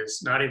happened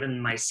is, not even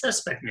my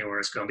suspect knew where I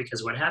was going,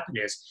 because what happened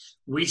is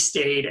we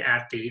stayed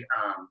at the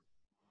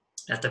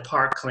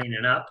park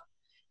cleaning up,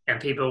 and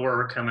people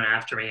were coming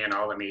after me and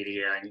all the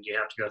media, and you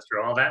have to go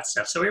through all that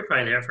stuff. So we were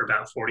probably there for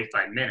about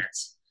 45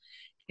 minutes.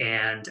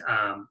 And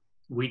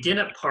we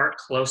didn't park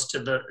close to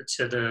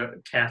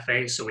the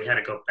cafe, so we had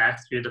to go back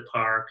through the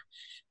park,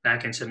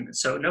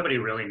 so nobody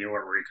really knew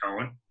where we were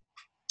going.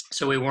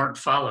 So we weren't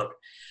followed.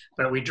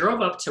 But we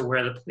drove up to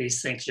where the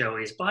police think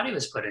Joey's body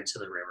was put into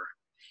the river,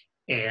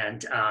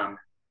 and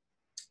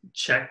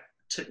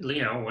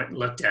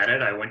looked at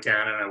it. I went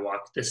down and I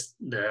walked the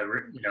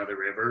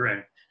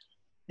river,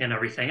 and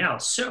everything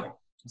else. So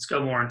let's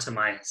go more into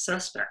my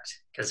suspect,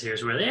 because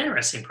here's where the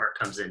interesting part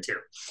comes into,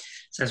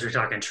 since we're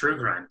talking true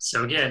crime.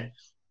 So again,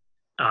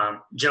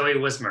 Joey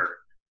was murdered.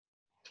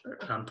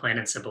 Plain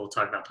and simple. We'll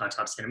talk about the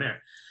autopsy in a minute.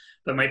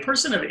 But my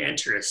person of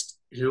interest,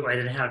 who I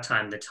didn't have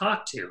time to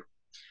talk to,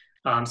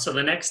 so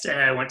the next day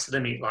I went to the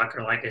meat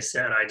locker. Like I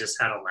said, I just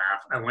had a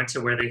laugh. I went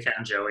to where they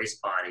found Joey's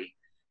body,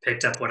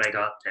 picked up what I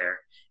got there,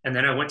 and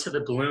then I went to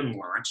the balloon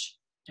launch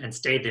and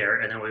stayed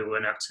there. And then we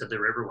went up to the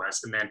River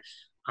West, and then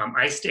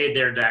I stayed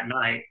there that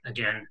night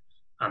again,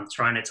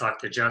 trying to talk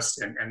to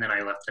Justin, and then I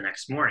left the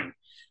next morning.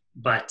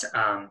 But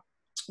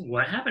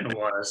what happened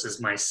is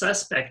my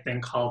suspect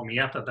then called me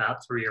up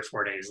about 3 or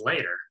 4 days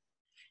later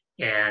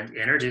and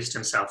introduced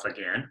himself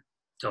again,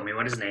 told me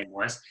what his name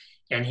was,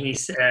 and he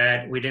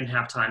said we didn't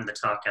have time to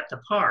talk at the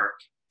park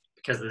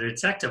because the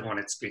detective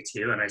wanted to speak to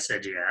you. And I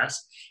said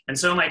yes. And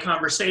so in my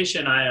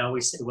conversation, I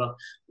always say, well,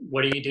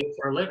 what do you do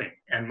for a living?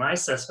 And my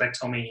suspect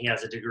told me he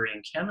has a degree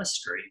in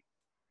chemistry,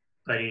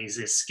 but he's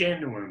a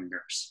skin wound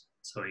nurse,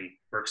 so he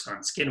works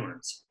on skin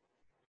wounds.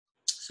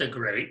 So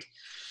great.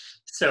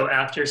 So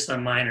after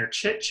some minor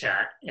chit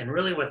chat, and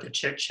really what the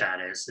chit chat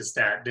is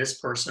that this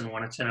person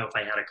wanted to know if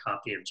I had a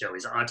copy of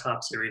Joey's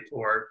autopsy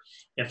report,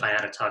 if I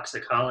had a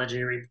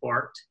toxicology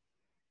report.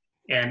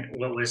 And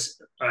what was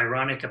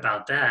ironic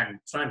about that, and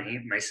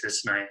funny, my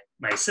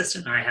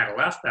assistant and I had a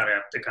laugh about it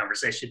after the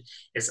conversation,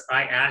 is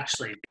I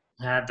actually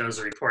had those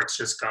reports,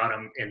 just got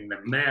them in the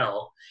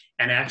mail,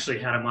 and actually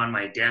had them on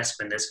my desk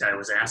when this guy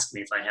was asking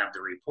me if I have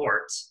the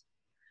reports,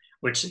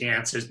 which the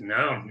answer is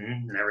no,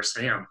 never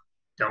see them,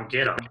 don't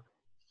get them.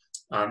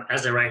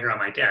 As they're right here on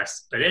my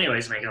desk. But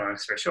anyways, making a long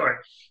story short,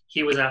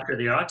 he was after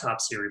the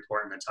autopsy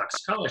report and the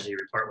toxicology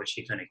report, which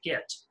he couldn't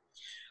get.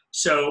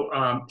 So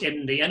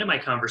in the end of my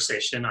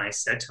conversation, I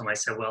said to him, I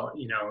said, well,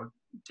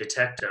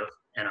 detective,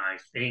 and I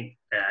think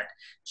that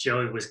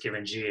Joey was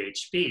given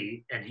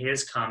GHB, and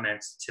his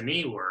comments to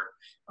me were,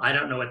 I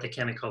don't know what the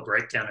chemical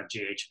breakdown of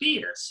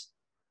GHB is.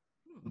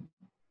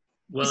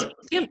 Well,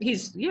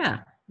 yeah.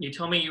 You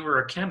told me you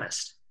were a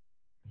chemist,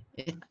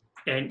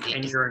 and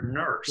you're a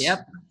nurse.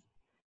 Yep.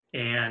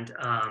 And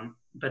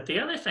but the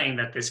other thing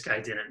that this guy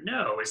didn't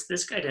know is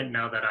this guy didn't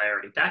know that I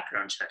already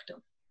background checked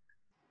him.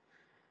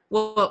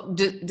 Well,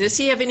 does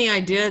he have any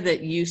idea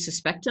that you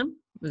suspect him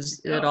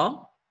at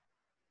all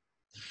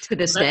to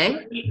this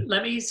day?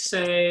 Let me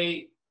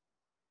say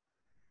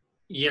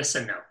yes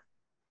and no.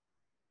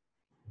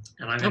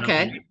 And I'm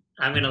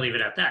going to leave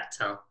it at that.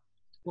 So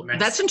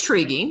that's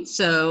intriguing.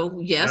 So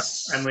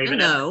yes, I'm leaving and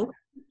no.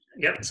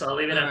 Yep. So I'll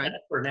leave it at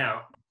that for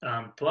now.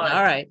 But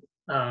all right.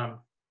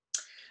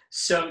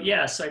 So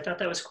I thought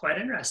that was quite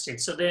interesting.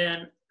 So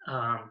then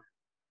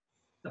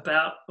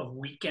about a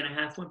week and a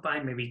half went by,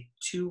 maybe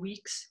 2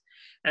 weeks,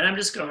 and I'm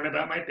just going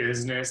about my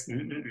business.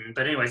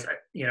 But anyways,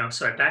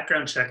 so I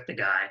background checked the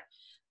guy,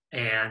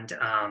 and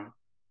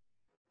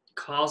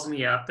calls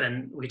me up,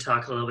 and we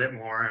talk a little bit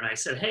more. And I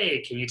said,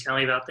 hey, can you tell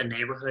me about the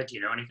neighborhood? Do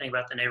you know anything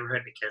about the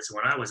neighborhood? Because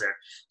when I was there,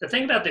 the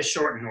thing about this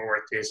short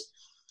north is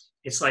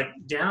it's like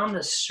down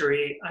the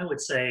street, I would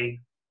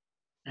say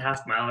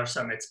half mile or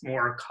something, it's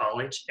more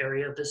college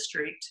area of the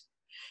street,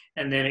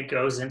 and then it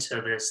goes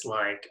into this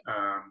like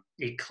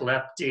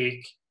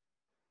eclectic,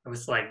 it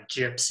was like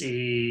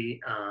gypsy,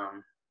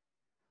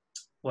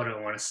 what do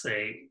I want to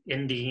say,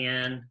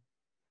 India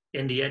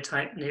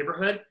type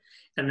neighborhood,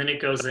 and then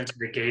it goes into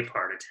the gay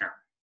part of town.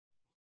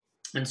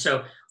 And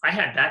so I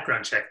had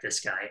background checked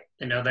this guy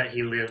and know that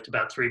he lived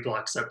about 3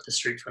 blocks up the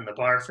street from the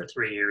bar for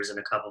 3 years and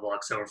a couple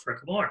blocks over for a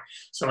couple more.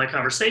 So my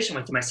conversation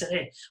with him, I said,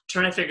 hey, I'm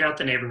trying to figure out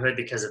the neighborhood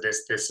because of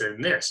this, this,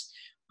 and this.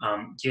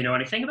 Do you know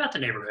anything about the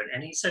neighborhood?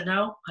 And he said,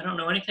 no, I don't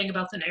know anything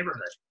about the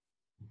neighborhood.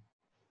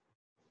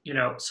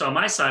 So on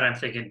my side, I'm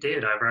thinking,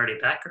 dude, I've already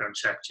background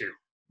checked you.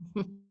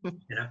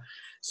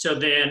 So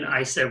then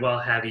I said, well,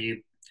 have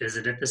you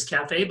visited this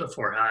cafe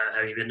before?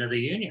 Have you been to the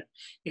Union?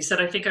 He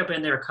said, I think I've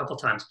been there a couple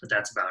times, but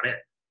that's about it.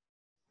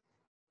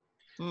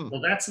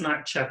 Well, that's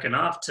not checking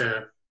off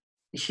to,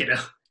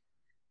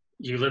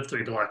 you live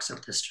 3 blocks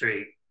up the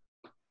street,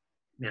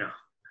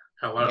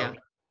 hello,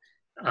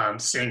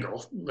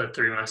 single, live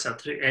 3 blocks up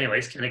the street.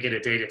 Anyways, can I get a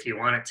date if you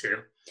wanted to?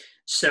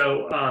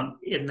 So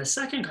in the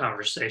second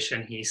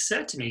conversation, he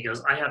said to me, he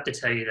goes, I have to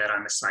tell you that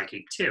I'm a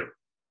psychic too.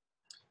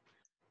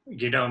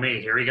 You know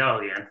me, here we go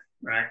again.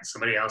 Right?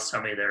 Somebody else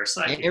told me they're a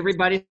psychic.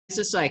 Everybody's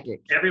a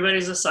psychic.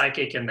 Everybody's a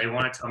psychic, and they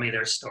want to tell me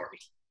their story.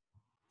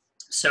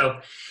 So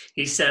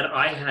he said,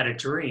 I had a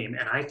dream,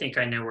 and I think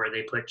I know where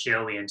they put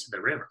Joey into the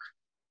river.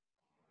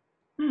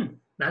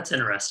 That's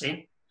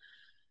interesting.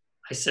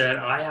 I said,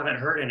 I haven't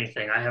heard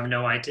anything. I have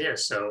no idea.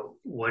 So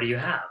what do you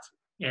have?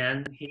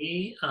 And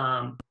he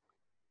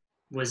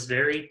was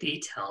very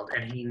detailed,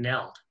 and he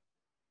nailed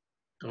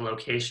the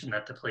location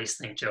that the police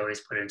think Joey's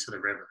put into the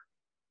river.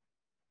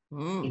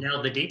 He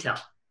nailed the detail.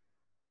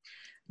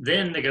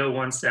 Then to go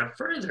one step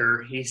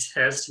further, he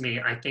says to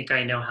me, I think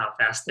I know how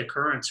fast the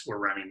currents were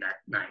running that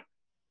night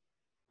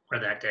or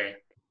that day.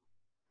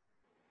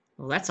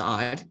 Well, that's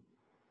odd.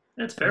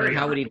 That's very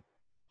odd.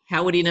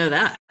 How would he know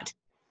that?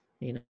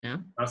 you know.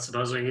 Well,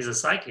 supposedly he's a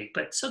psychic.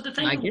 But so the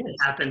thing I that guess.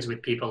 happens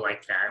with people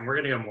like that, and we're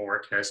going to go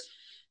more because,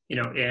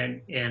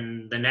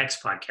 in the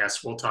next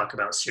podcast we'll talk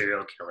about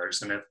serial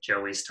killers and if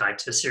Joey's tied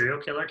to a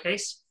serial killer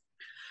case.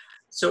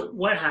 So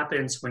what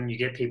happens when you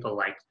get people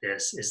like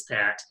this is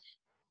that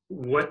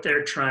what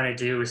they're trying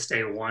to do is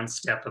stay one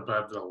step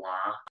above the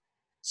law.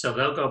 So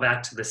they'll go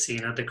back to the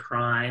scene of the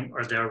crime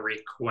or they'll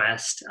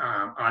request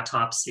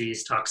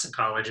autopsies,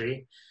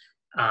 toxicology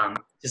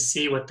to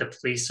see what the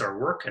police are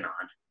working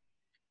on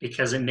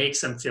because it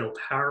makes them feel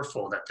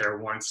powerful that they're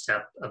one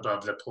step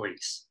above the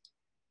police.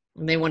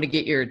 And they want to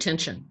get your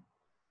attention.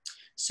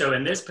 So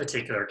in this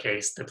particular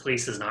case, the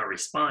police is not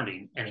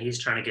responding and he's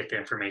trying to get the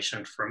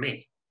information from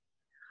me.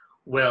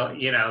 Well,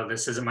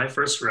 this isn't my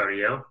first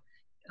rodeo,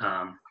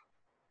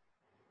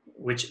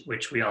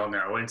 which we all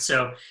know. And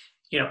so,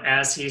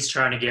 as he's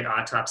trying to get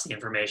autopsy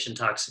information,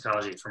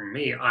 toxicology from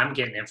me, I'm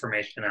getting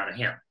information out of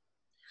him.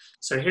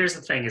 So here's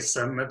the thing: is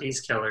some of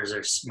these killers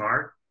are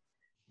smart,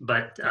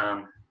 but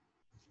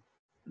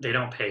they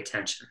don't pay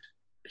attention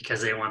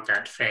because they want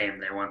that fame.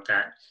 They want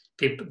that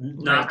people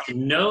not to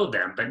know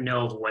them, but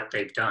know what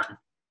they've done,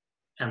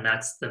 and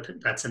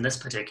that's in this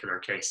particular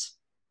case.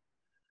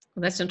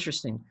 Well, that's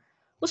interesting.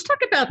 Let's talk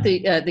about the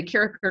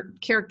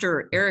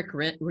character Eric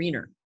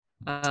Reiner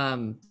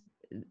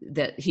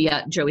that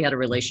Joey had a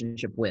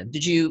relationship with.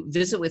 Did you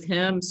visit with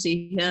him,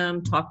 see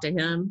him, talk to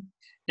him?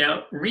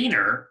 Now,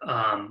 Reiner,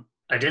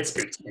 I did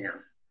speak to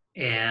him,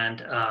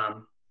 and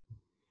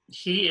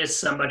he is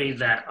somebody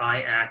that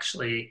I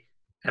actually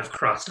have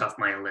crossed off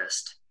my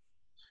list.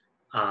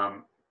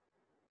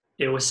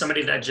 It was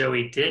somebody that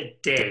Joey did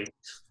date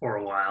for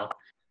a while,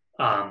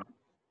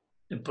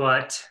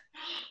 but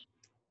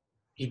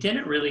he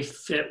didn't really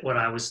fit what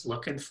I was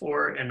looking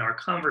for. And our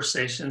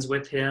conversations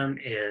with him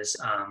is,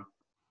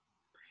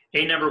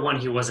 number one,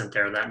 he wasn't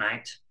there that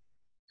night,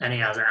 and he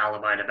has an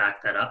alibi to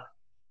back that up.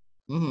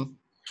 Mm-hmm.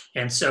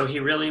 And so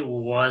he really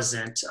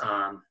wasn't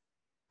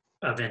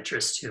of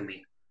interest to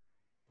me.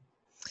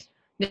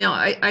 Now,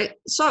 I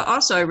saw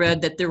also, I read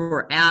that there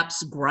were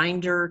apps,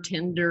 Grindr,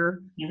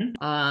 Tinder,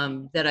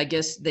 that I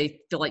guess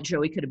they feel like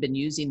Joey could have been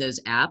using those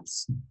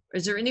apps.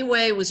 Was there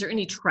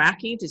any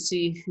tracking to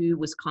see who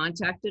was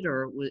contacted,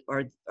 or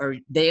are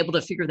they able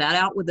to figure that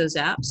out with those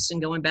apps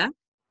and going back?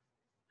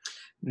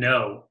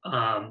 No.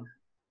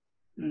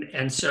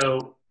 And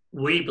so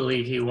we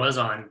believe he was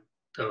on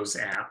those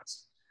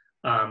apps,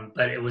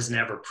 but it was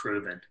never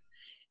proven.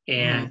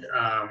 And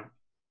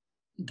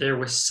there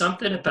was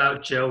something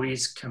about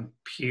Joey's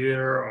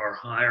computer or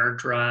hard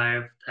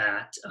drive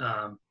that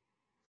it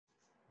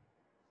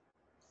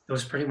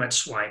was pretty much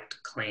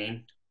swiped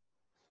clean.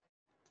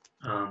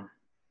 It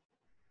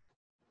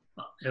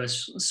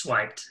was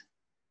swiped.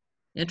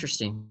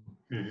 Interesting.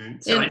 Mm-hmm.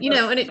 So and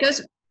and it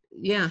goes,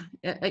 yeah,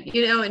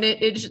 and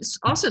it just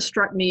also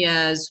struck me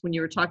as when you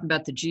were talking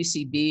about the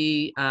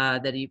GCB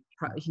that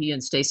he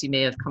and Stacy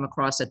may have come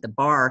across at the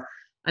bar.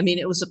 I mean,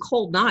 it was a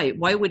cold night.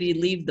 Why would he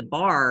leave the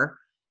bar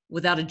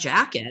without a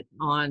jacket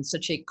on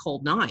such a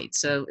cold night?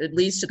 So it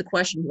leads to the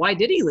question, why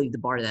did he leave the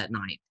bar that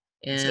night?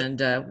 And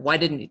why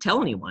didn't he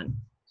tell anyone?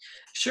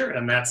 Sure,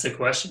 and that's the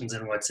questions.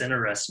 And what's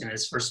interesting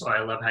is, first of all,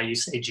 I love how you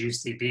say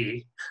Juicy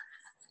B.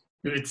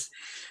 It's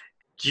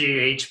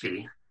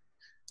GHB.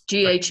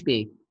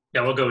 GHB.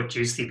 Yeah, we'll go with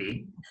Juicy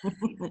B.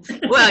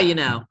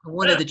 Well,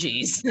 one of the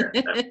G's.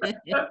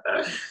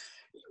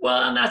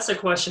 Well, and that's the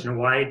question.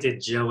 Why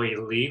did Joey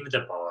leave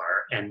the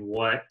bar and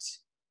what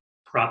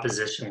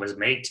proposition was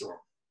made to him?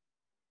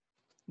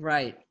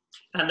 Right.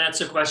 And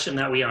that's a question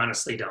that we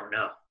honestly don't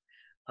know.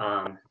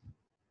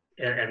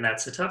 And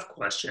that's a tough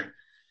question.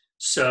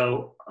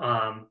 So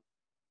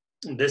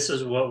this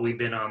is what we've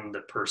been on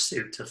the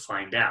pursuit to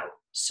find out.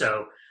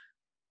 So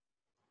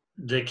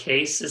the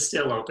case is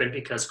still open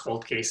because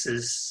cold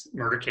cases,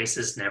 murder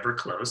cases never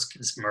close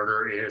because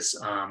murder is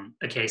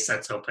a case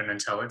that's open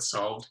until it's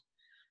solved.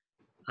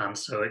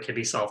 So it could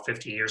be solved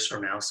 50 years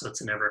from now. So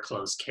it's a never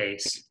closed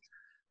case.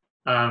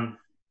 I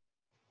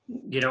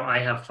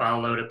have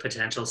followed a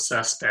potential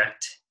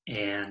suspect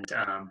and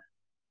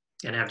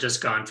have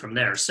just gone from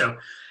there. So,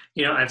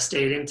 I've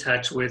stayed in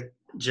touch with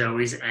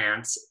Joey's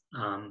aunts.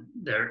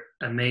 They're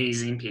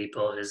amazing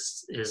people.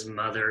 His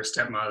stepmother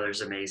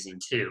is amazing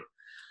too.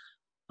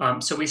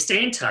 So we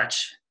stay in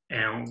touch,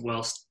 and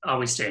we'll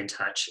always stay in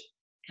touch.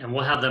 And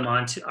we'll have them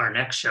on to our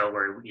next show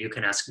where you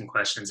can ask them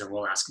questions and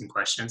we'll ask them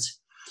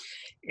questions.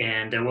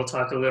 And we'll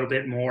talk a little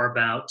bit more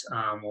about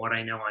what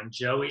I know on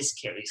Joey's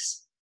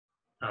case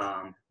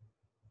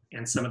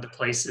and some of the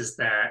places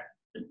that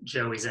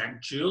Joey's Aunt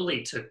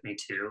Julie took me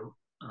to,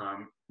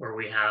 where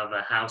we have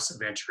a house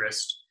of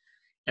interest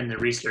and the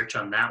research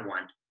on that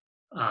one,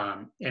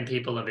 and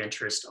people of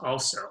interest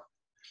also.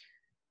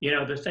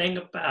 The thing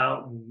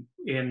about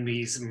in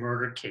these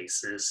murder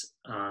cases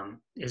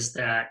is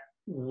that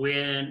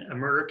when a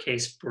murder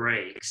case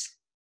breaks,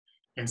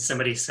 and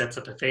somebody sets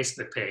up a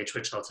Facebook page,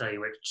 which I'll tell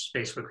you which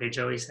Facebook page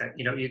always had,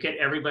 you get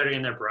everybody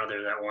and their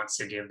brother that wants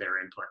to give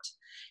their input.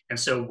 And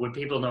so when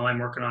people know I'm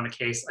working on a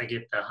case, I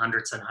get the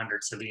hundreds and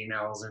hundreds of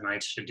emails, and I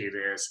should do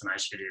this and I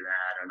should do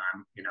that.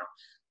 And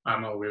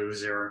I'm a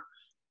loser,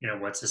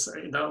 what's this,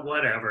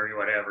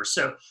 whatever.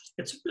 So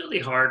it's really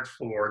hard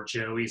for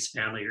Joey's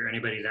family or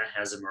anybody that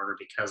has a murder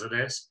because of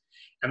this.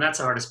 And that's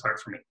the hardest part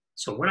for me.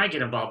 So when I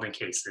get involved in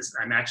cases,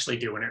 I'm actually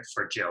doing it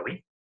for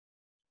Joey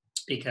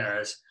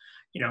because,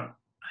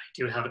 I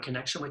do have a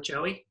connection with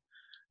Joey,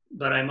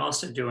 but I'm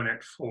also doing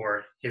it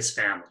for his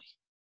family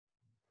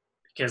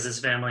because his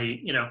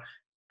family,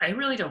 I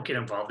really don't get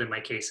involved in my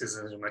cases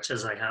as much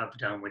as I have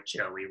done with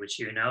Joey,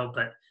 which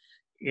but,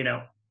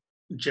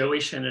 Joey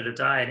shouldn't have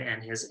died,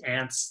 and his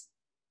aunts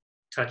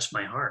touched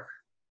my heart.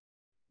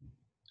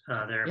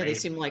 Yeah, they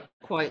seem like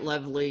quite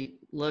lovely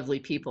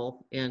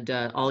people, and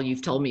all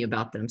you've told me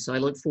about them. So I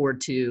look forward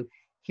to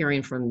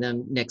hearing from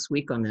them next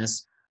week on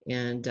this.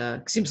 And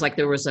it seems like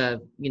there was I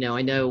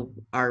know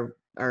our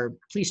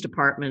police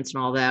departments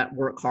and all that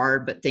work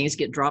hard, but things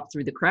get dropped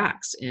through the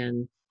cracks.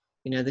 And,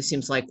 this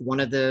seems like one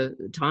of the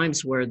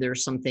times where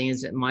there's some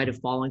things that might have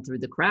fallen through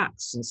the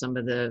cracks in some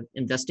of the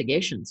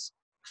investigations.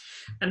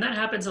 And that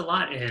happens a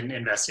lot in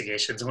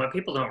investigations. And what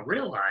people don't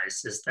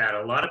realize is that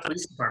a lot of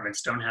police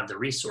departments don't have the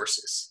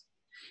resources.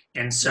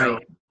 And so,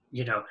 Right.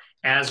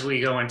 As we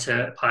go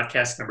into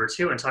podcast number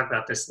 2 and talk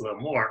about this a little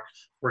more,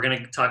 we're going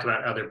to talk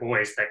about other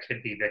boys that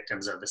could be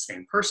victims of the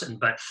same person.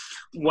 But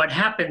what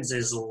happens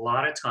is a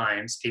lot of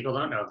times, people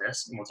don't know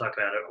this, and we'll talk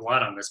about it a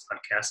lot on this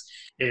podcast,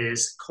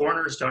 is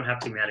coroners don't have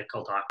to be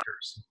medical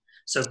doctors.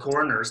 So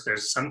coroners,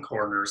 there's some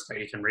coroners that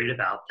you can read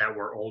about that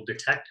were old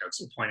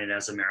detectives appointed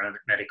as a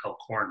medical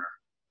coroner.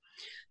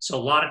 So a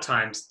lot of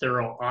times,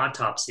 thorough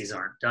autopsies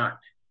aren't done.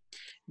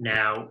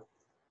 Now,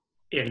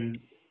 in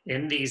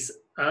these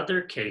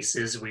other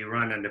cases, we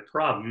run into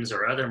problems,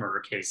 or other murder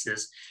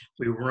cases,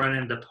 we run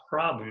into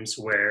problems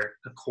where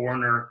a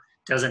coroner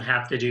doesn't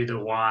have to do the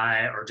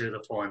why or do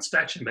the full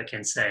inspection, but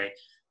can say,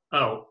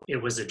 oh, it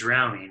was a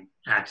drowning,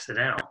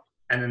 accidental,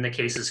 and then the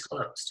case is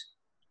closed.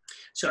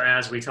 So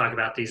as we talk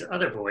about these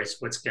other boys,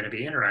 what's going to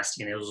be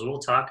interesting is we'll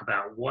talk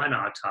about one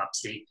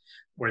autopsy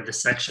where the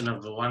section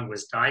of the lung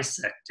was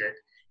dissected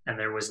and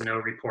there was no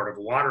report of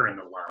water in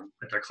the lung,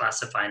 but they're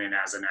classifying it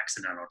as an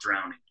accidental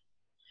drowning.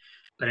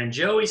 But in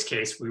Joey's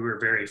case, we were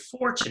very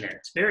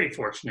fortunate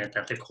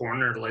that the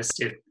coroner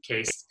listed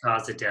case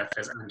cause of death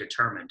as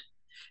undetermined.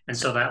 And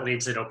so that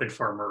leaves it open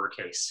for a murder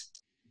case.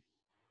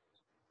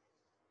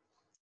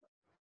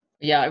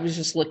 Yeah, I was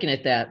just looking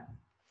at that.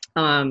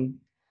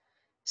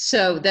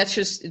 So that's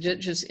just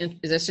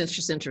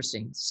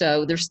interesting.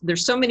 So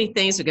there's so many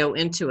things that go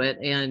into it,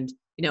 and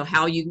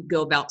how you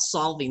go about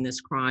solving this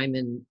crime.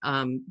 And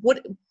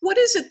what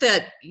is it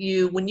that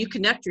when you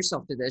connect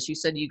yourself to this, you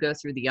said you go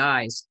through the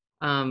eyes.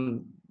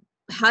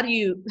 How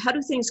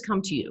do things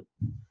come to you?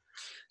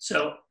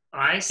 So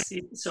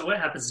what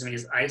happens to me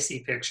is I see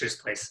pictures,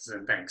 places,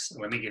 and things. So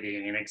let me give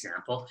you an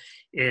example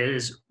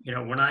is,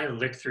 when I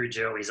look through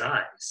Joey's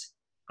eyes,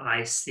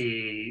 I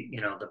see,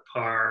 the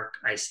park,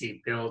 I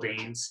see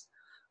buildings,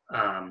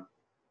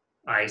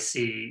 I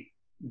see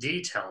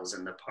details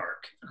in the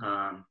park.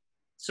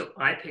 So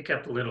I pick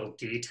up little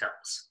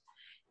details.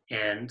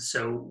 And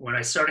so when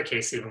I start a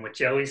case, even with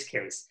Joey's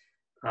case,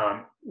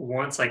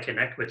 once I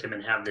connect with him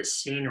and have this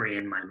scenery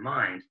in my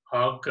mind,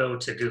 I'll go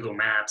to Google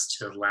Maps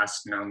to the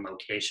last known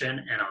location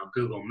and I'll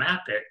Google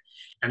map it,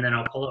 and then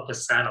I'll pull up a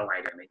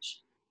satellite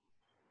image.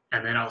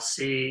 And then I'll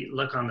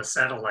look on the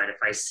satellite if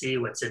I see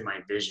what's in my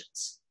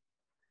visions.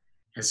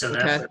 And so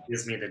that's what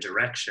gives me the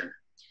direction.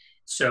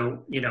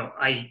 So,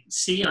 I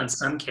see on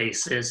some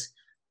cases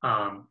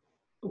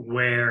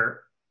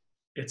where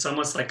it's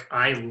almost like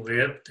I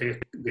live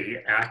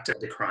the act of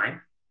the crime.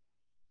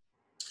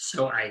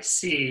 So I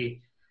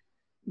see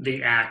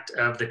the act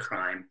of the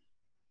crime,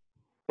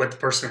 what the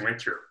person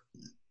went through.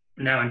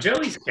 Now, in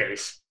Joey's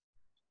case,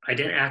 I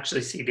didn't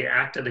actually see the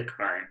act of the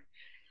crime,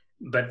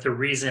 but the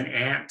reason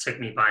Aunt took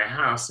me by a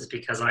house is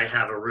because I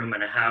have a room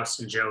in a house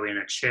and Joey in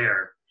a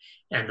chair,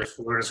 and the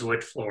floors,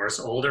 wood floors,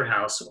 older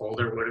house,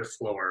 older wooded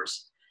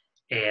floors,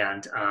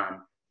 and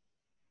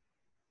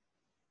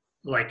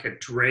like a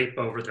drape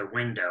over the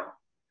window.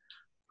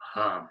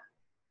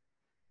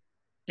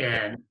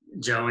 And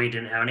Joey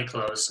didn't have any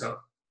clothes, so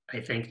I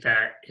think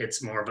that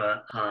it's more of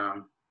a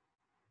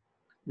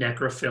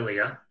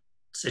necrophilia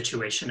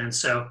situation. And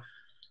so,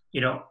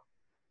 all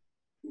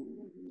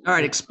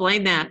right,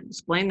 explain that.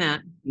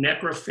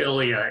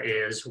 Necrophilia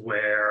is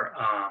where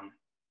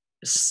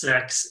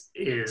sex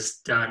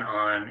is done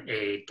on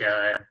a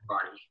dead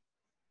body.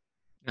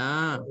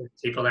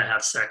 People that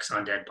have sex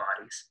on dead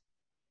bodies.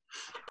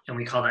 And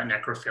we call that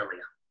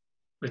necrophilia,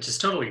 which is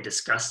totally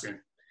disgusting. I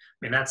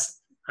mean, that's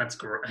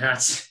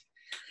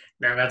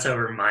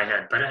over my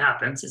head, but it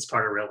happens. It's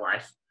part of real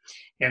life.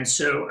 And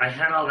so I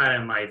had all that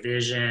in my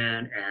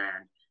vision,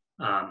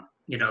 and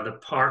the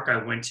park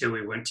we went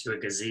to a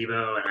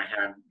gazebo, and I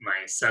had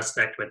my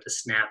suspect with the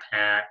snap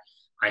hat.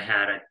 I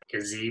had a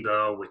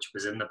gazebo, which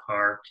was in the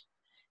park.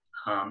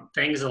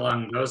 things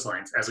along those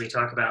lines. As we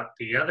talk about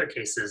the other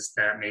cases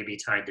that may be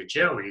tied to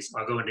Joey's,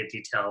 I'll go into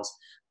details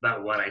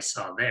about what I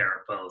saw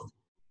there, both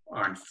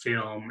on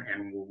film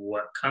and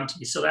what come to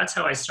me. So that's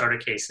how I start a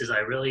case, is I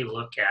really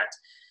look at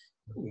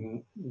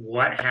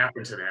what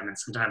happened to them, and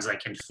sometimes I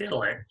can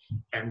feel it,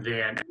 and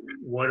then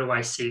what do I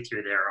see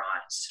through their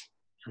eyes?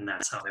 And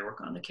that's how I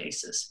work on the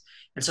cases.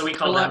 And so we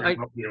call that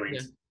remote viewing.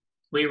 Yeah.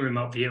 We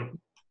remote view.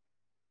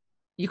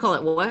 You call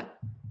it what?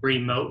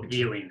 Remote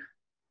viewing.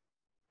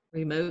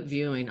 Remote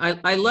viewing.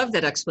 I love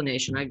that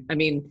explanation. I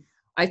mean,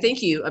 I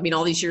think you, I mean,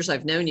 all these years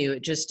I've known you,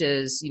 it just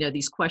is, you know,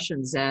 these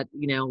questions that,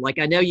 you know, like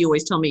I know you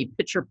always tell me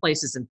picture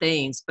places and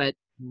things, but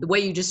the way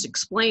you just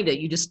explained it,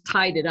 you just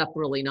tied it up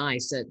really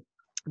nice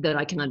that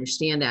I can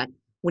understand that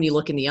when you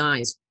look in the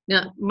eyes.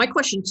 Now, my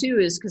question too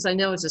is, because I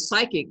know as a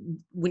psychic,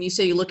 when you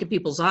say you look at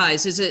people's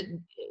eyes, is it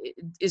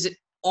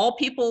all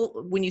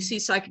people, when you see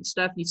psychic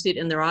stuff, you see it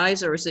in their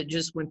eyes, or is it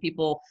just when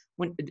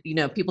you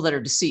know, people that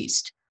are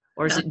deceased?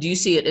 Or is it, do you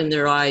see it in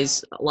their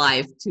eyes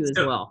live too as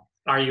well?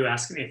 Are you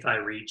asking me if I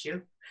read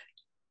you?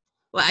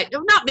 Well,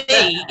 not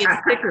me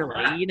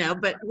particularly, you know,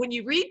 but when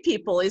you read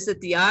people, is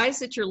it the eyes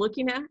that you're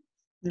looking at?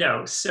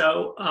 No.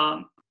 So,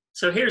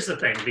 so here's the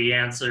thing. The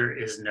answer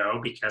is no,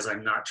 because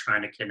I'm not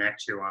trying to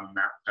connect you on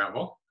that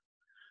level.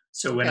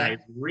 So when I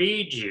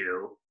read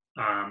you,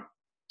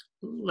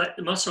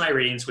 most of my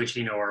readings, which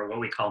you know, are what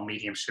we call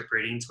mediumship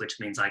readings, which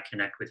means I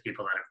connect with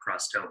people that have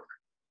crossed over.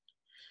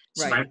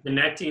 So I'm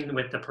connecting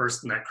with the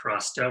person that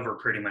crossed over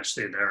pretty much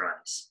through their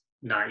eyes,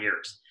 not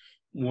yours.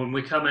 When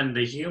we come in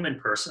the human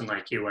person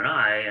like you and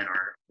I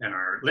and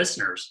our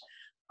listeners,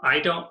 I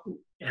don't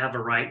have a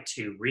right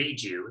to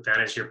read you. That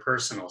is your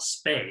personal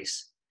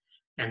space.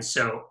 And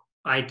so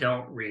I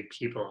don't read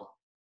people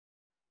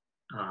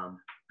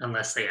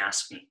unless they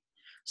ask me.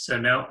 So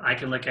no, I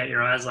can look at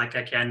your eyes like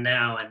I can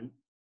now. And,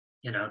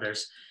 you know,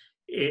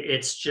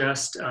 it's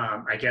just,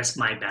 I guess,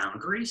 my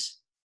boundaries.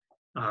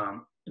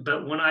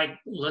 But when I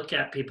look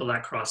at people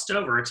that crossed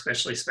over,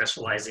 especially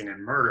specializing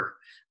in murder,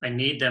 I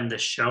need them to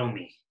show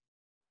me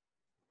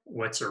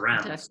what's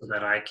around so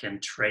that I can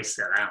trace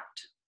that out.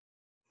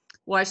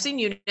 Well, I've seen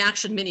you in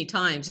action many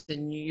times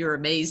and you're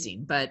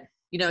amazing, but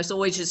you know, it's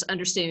always just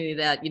understanding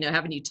that, you know,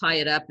 having you tie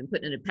it up and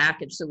put it in a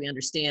package so we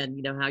understand,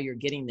 you know, how you're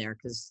getting there.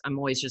 Cause I'm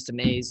always just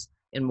amazed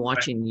in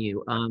watching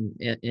you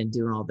and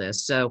doing all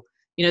this. So,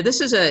 you know,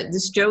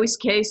 this Joey's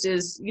case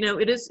is, you know,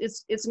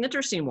 it's an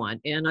interesting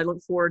one. And I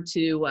look forward to,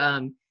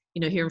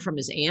 you know, hearing from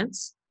his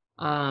aunts.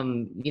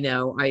 You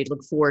know, I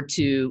look forward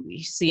to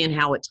seeing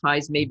how it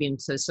ties maybe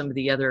into some of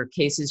the other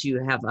cases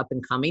you have up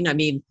and coming. I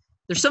mean,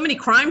 there's so many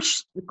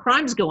crimes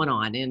going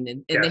on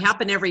and they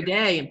happen every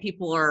day and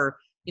people are,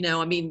 you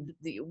know, I mean,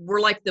 we're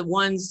like the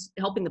ones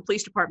helping the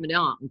police department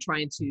out and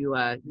trying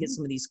to get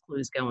some of these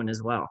clues going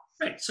as well.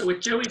 Right. So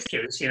with Joey's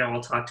case, you know,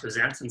 we'll talk to his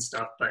aunts and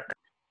stuff, but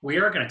we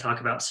are going to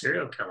talk about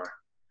serial killer.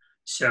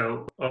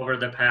 So over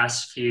the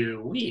past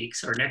few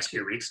weeks, or next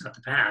few weeks, not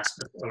the past,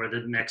 but over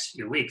the next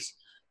few weeks,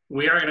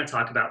 we are going to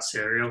talk about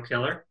serial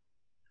killer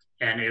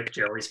and if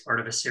Joey's part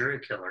of a serial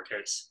killer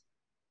case.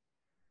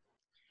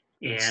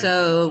 And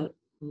so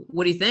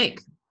what do you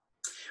think?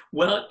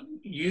 Well,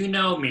 you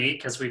know me,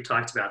 because we've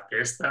talked about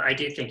this, that I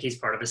do think he's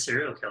part of a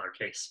serial killer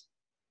case.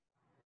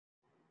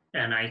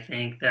 And I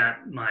think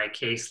that my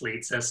case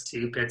leads us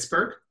to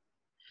Pittsburgh.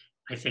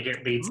 I think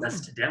it leads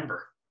us to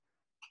Denver.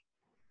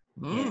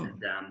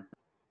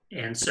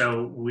 And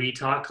so we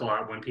talk a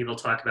lot when people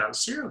talk about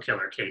serial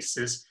killer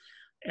cases,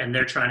 and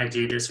they're trying to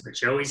do this with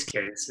Joey's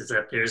case, is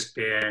that there's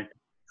been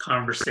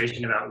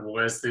conversation about,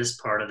 was this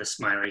part of the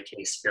Smiley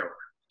case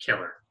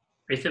killer?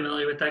 Are you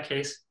familiar with that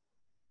case?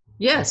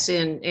 Yes,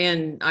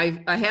 and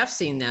I have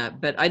seen that,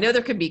 but I know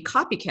there could be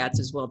copycats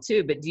as well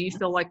too. But do you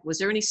feel like, was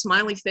there any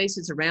smiley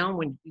faces around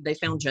when they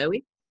found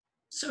Joey?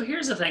 So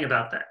here's the thing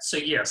about that. So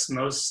yes,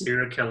 most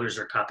serial killers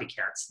are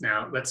copycats.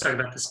 Now let's talk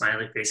about the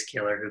smiley face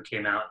killer who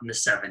came out in the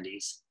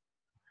 70s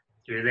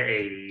through the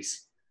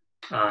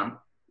 80s.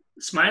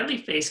 Smiley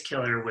face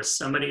killer was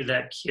somebody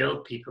that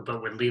killed people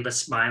but would leave a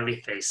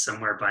smiley face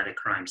somewhere by the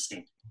crime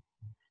scene.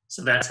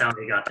 So that's how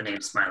they got the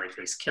name smiley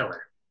face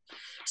killer.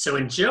 So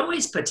in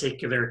Joey's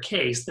particular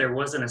case, there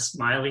wasn't a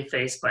smiley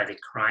face by the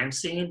crime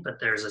scene, but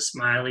there's a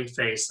smiley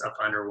face up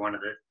under one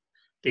of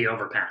the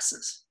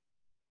overpasses.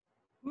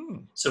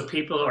 So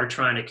people are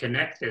trying to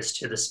connect this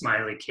to the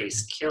smiley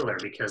face killer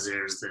because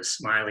there's this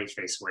smiley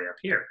face way up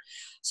here.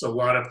 So a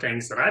lot of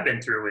things that I've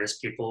been through is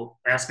people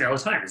ask me all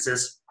the time, is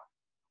this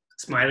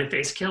smiley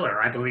face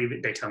killer? I believe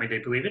it. They tell me they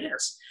believe it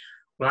is.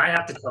 Well, I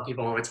have to tell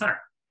people all the time,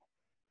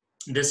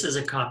 this is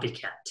a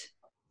copycat.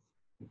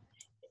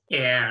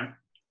 And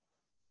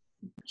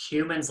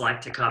humans like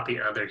to copy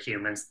other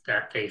humans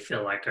that they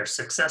feel like are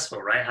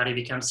successful, right? How do you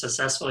become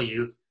successful?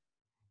 You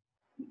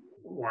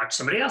watch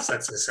somebody else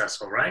that's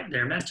successful, right?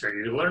 Their mentor,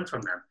 you learn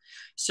from them.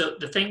 So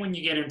the thing when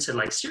you get into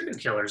like serial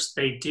killers,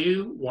 they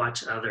do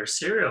watch other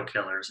serial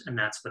killers and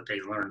that's what they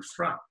learn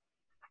from.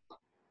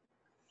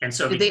 And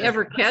so did they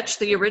ever catch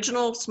the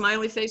original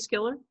smiley face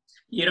killer?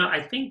 You know,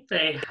 I think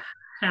they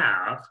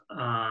have.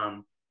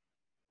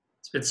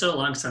 been so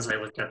long since I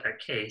looked at that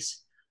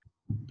case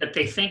that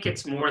they think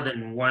it's more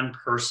than one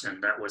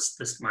person that was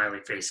the smiley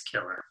face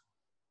killer.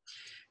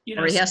 You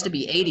Or know, he so, has to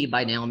be 80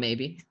 by now,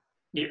 maybe,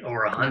 or you know,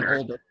 100.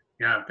 older.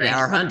 Yeah, Yeah, thank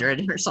or you.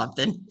 100 or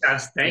something,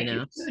 Yes, you thank you.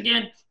 know.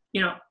 Again,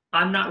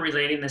 I'm not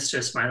relating this to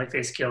a smiley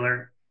face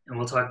killer, and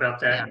we'll talk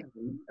about that Yeah.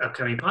 in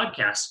upcoming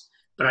podcasts,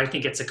 but I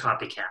think it's a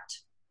copycat.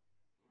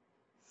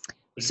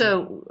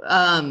 So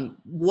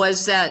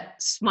was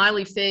that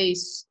smiley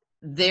face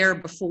there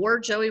before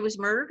Joey was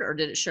murdered, or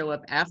did it show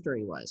up after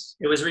he was?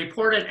 It was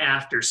reported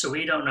after, so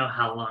we don't know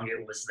how long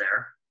it was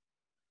there.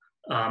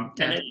 And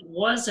Okay. it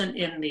wasn't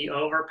in the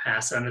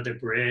overpass under the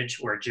bridge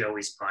where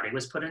Joey's body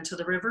was put into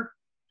the river.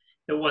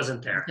 It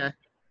wasn't there. Okay.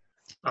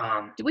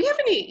 Um, Do we have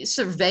any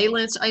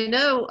surveillance? I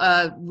know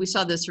we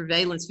saw the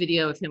surveillance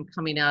video of him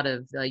coming out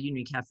of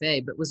Union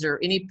Cafe, but was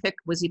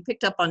he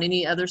picked up on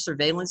any other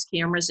surveillance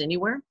cameras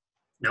anywhere?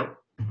 nope,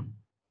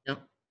 No.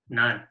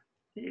 none.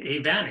 He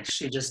vanished.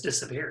 He just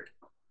disappeared.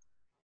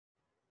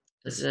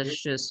 That's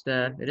just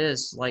it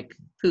is like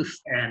poof.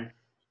 And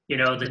the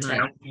Good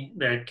night.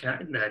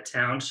 the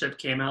township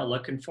came out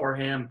looking for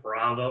him.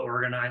 Bravo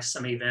organized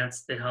some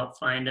events to help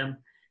find him,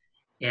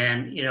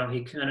 and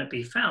he couldn't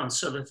be found.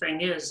 So the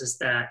thing is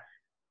that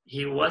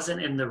he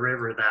wasn't in the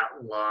river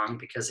that long,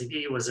 because if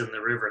he was in the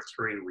river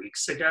 3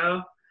 weeks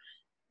ago,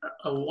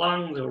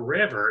 along the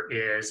river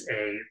is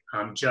a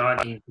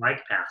jogging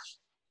bike path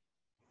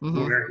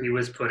Mm-hmm. where he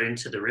was put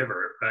into the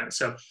river. Right?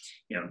 So,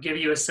 give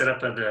you a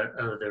setup of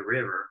the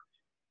river.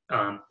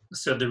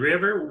 So the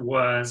river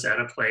was at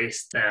a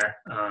place that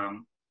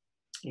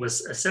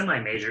was a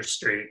semi-major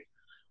street,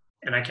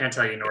 and I can't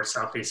tell you north,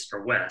 south, east,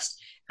 or west.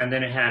 And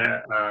then it had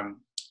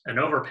an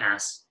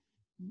overpass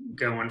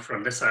going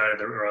from this side of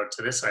the road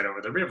to this side over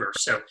the river.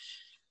 So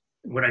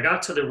when I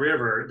got to the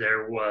river,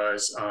 there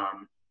was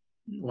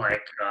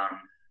like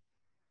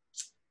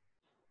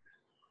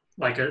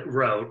like a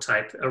road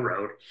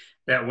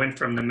that went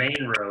from the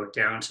main road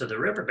down to the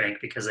riverbank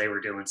because they were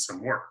doing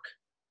some work.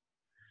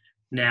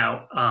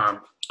 Now,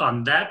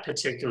 on that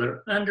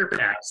particular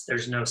underpass,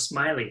 there's no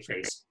smiley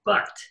face,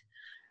 but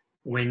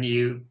when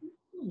you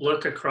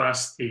look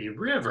across the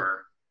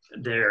river,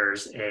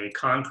 there's a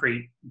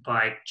concrete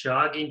bike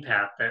jogging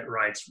path that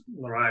rides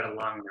right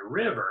along the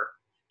river.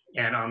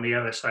 And on the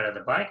other side of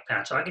the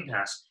jogging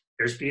path,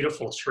 there's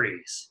beautiful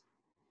trees.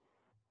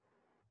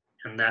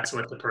 And that's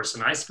what the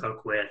person I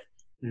spoke with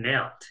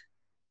nailed.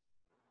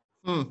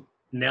 Hmm.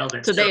 Nailed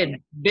it. So they had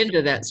been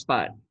to that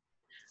spot.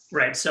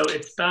 Right. So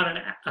it's about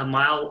a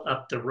mile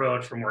up the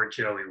road from where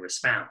Joey was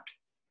found.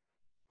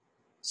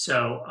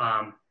 So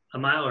a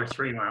mile or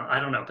 3 miles, I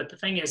don't know. But the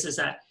thing is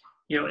that,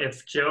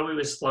 if Joey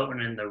was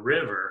floating in the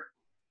river,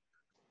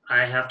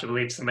 I have to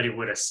believe somebody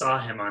would have saw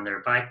him on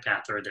their bike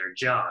path or their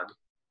jog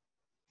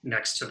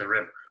next to the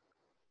river.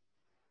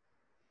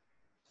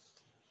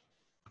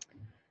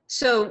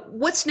 So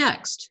what's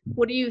next?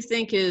 What do you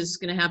think is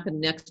going to happen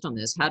next on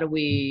this? How do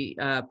we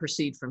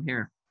proceed from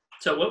here?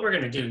 So what we're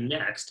going to do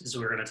next is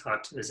we're going to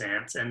talk to his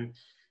aunts and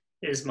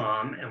his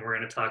mom, and we're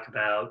going to talk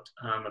about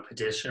a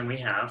petition we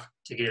have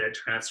to get it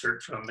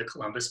transferred from the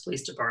Columbus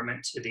Police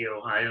Department to the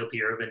Ohio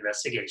Bureau of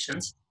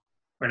Investigations.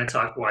 We're going to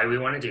talk why we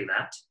want to do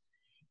that.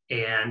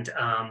 And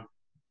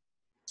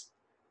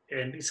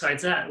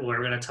besides that, we're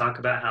going to talk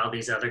about how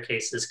these other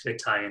cases could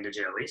tie into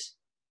Joey's.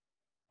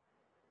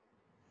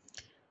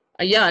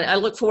 Yeah, I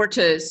look forward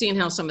to seeing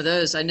how some of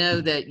those, I know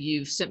that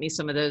you've sent me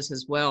some of those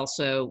as well.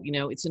 So,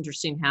 it's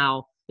interesting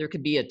how there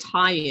could be a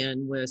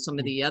tie-in with some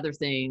of the other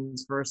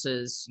things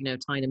versus,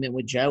 tying them in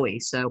with Joey.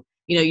 So,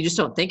 you just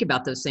don't think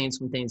about those things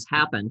when things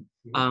happen.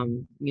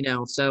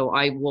 So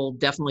I will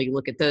definitely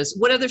look at those.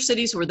 What other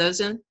cities were those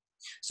in?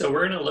 So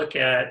we're going to look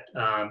at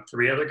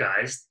 3 other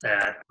guys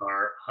that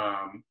are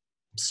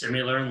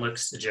similar in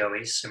looks to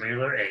Joey,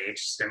 similar age,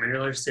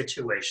 similar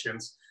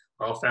situations,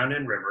 all found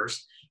in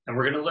rivers. And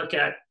we're going to look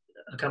at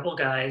a couple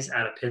guys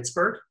out of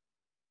Pittsburgh,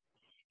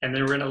 and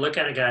then we're going to look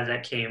at a guy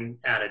that came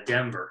out of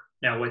Denver.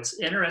 Now, what's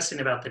interesting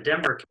about the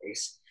Denver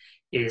case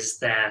is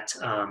that,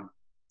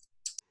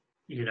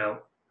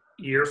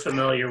 you're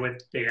familiar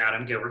with the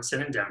Adam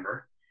Gilbertson in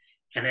Denver,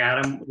 and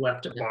Adam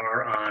left a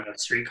bar on a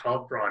street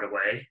called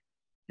Broadway.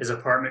 His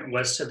apartment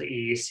was to the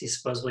east. He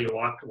supposedly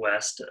walked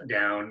west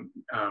down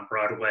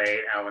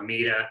Broadway,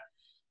 Alameda,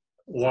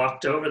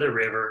 walked over the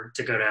river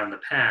to go down the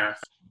path,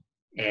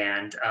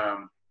 and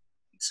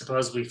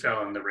supposedly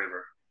fell in the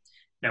river.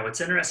 Now,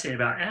 what's interesting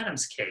about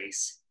Adam's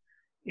case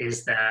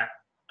is that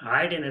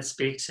I didn't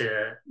speak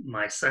to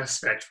my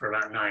suspect for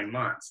about 9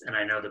 months, and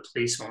I know the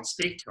police won't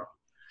speak to him.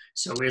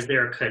 So is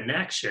there a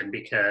connection?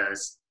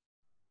 Because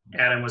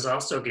Adam was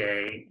also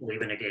gay,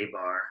 leaving a gay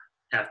bar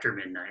after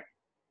midnight,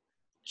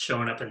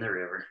 showing up in the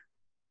river.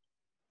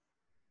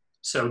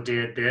 So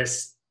did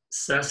this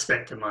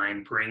suspect of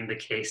mine bring the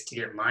case to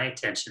get my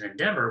attention in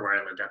Denver, where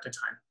I lived at the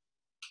time?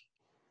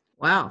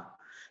 Wow.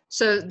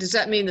 So does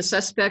that mean the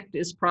suspect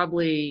is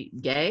probably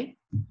gay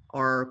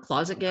or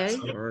closet gay?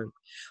 Or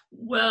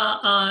Well,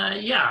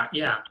 yeah,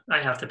 I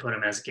have to put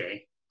him as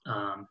gay,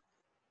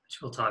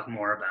 which we'll talk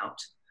more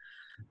about.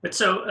 But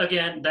so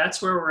again,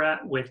 that's where we're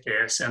at with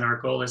this. And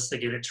our goal is to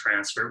get it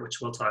transferred,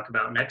 which we'll talk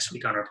about next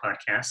week on our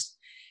podcast,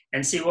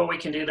 and see what we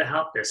can do to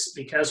help this.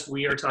 Because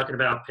we are talking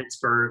about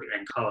Pittsburgh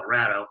and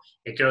Colorado,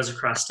 it goes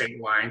across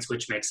state lines,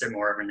 which makes it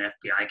more of an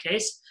FBI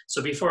case.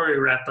 So before we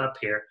wrap up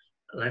here,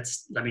 let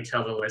me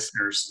tell the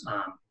listeners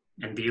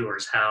and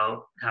viewers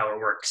how it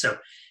works. So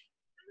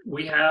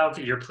we have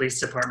your police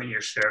department,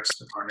 your sheriff's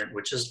department,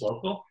 which is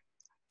local.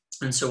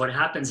 And so what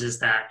happens is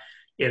that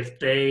if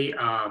they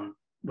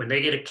when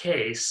they get a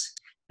case,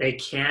 they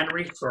can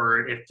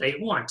refer it if they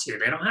want to.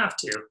 They don't have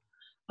to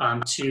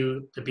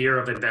the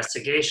Bureau of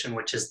Investigation,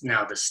 which is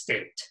now the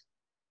state.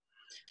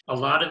 A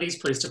lot of these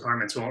police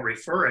departments won't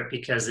refer it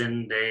because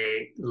then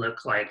they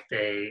look like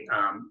they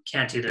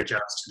can't do their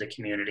jobs to the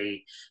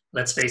community.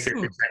 Let's face it,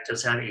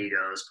 detectives have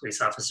egos.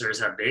 Police officers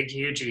have big,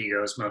 huge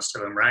egos, most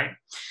of them, right?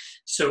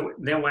 So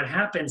then what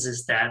happens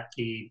is that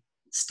the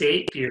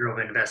State Bureau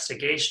of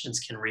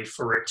Investigations can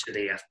refer it to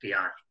the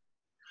FBI.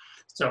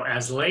 So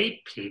as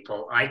lay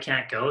people, I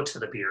can't go to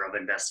the Bureau of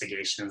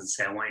Investigations and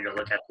say, I want you to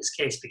look at this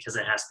case because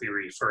it has to be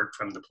referred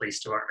from the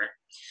police department.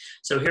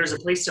 So here's a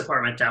police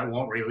department that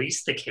won't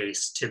release the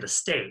case to the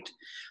state.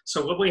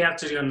 So what we have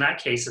to do in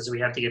that case is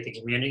we have to get the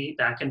community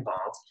back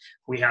involved.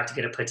 We have to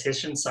get a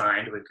petition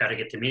signed. We've got to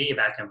get the media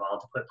back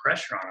involved to put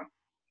pressure on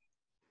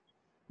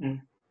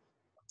them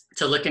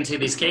to look into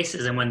these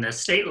cases. And when the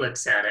state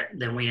looks at it,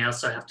 then we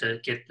also have to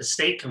get the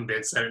state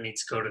convinced that it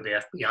needs to go to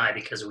the FBI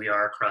because we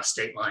are across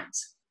state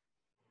lines.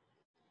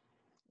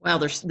 Well,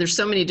 there's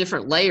so many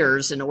different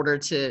layers in order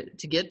to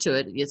get to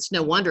it. It's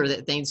no wonder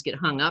that things get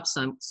hung up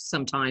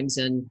sometimes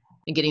in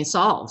getting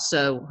solved.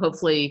 So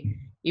hopefully,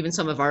 even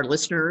some of our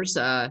listeners,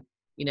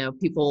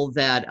 people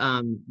that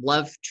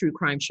love true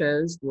crime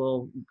shows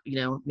will,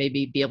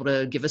 maybe be able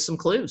to give us some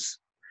clues.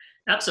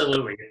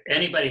 Absolutely. If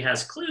anybody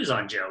has clues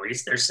on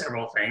Joey's, there's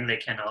several things they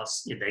can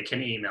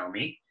email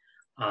me,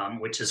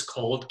 which is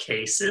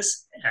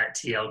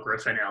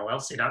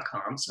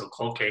coldcases@tlgriffinllc.com. So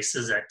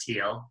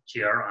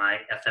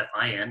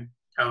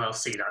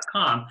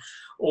coldcases@tlgriffinllc.com,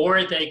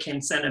 or they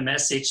can send a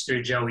message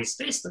through Joey's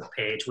Facebook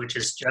page, which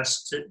is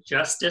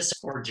Justice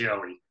for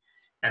Joey,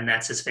 and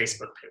that's his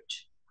Facebook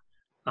page.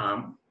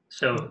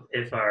 So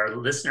if our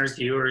listeners,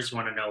 viewers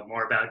want to know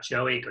more about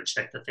Joey, go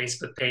check the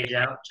Facebook page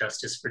out,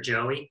 Justice for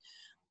Joey.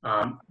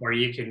 Or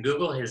you can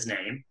Google his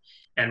name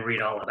and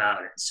read all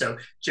about it. So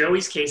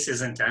Joey's case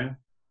isn't done,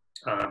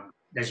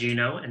 as you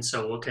know, and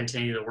so we'll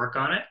continue to work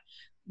on it.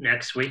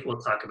 Next week, we'll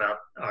talk about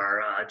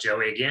our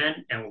Joey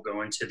again, and we'll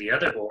go into the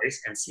other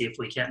boys and see if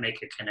we can't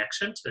make a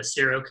connection to a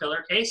serial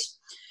killer case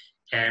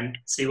and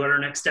see what our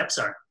next steps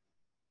are.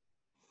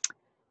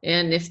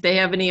 And if they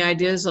have any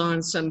ideas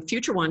on some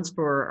future ones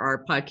for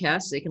our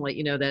podcast, they can let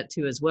you know that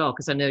too as well,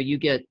 because I know you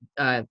get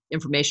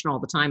information all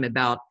the time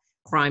about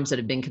crimes that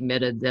have been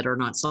committed that are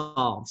not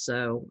solved.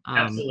 So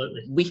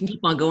absolutely, we can keep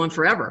on going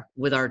forever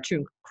with our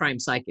true crime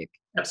psychic.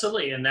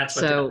 Absolutely, and that's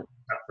what we're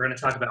going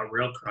to talk about,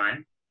 real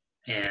crime,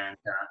 and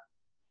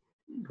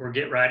we'll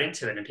get right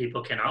into it. And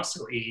people can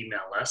also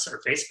email us or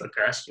Facebook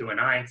us, you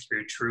and I,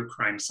 through True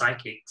Crime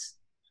Psychic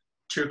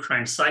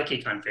on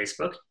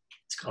Facebook.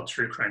 It's called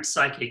True Crime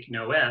Psychic,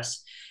 no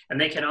S, and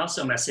they can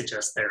also message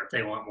us there if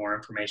they want more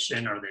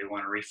information or they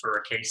want to refer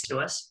a case to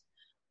us.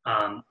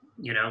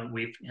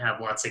 We have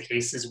lots of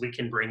cases we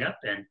can bring up,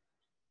 and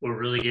we'll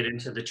really get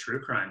into the true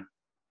crime.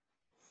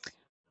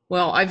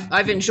 Well,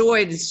 I've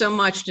enjoyed so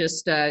much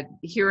just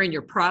hearing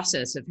your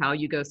process of how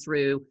you go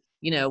through,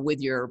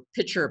 with your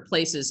picture of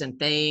places and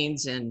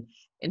things, and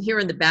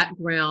hearing the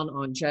background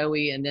on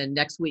Joey, and then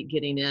next week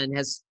getting in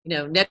next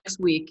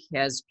week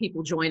as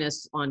people join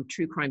us on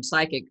True Crime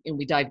Psychic, and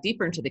we dive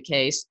deeper into the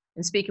case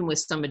and speaking with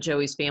some of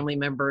Joey's family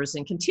members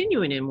and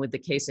continuing in with the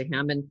case of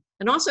him,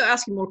 and also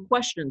asking more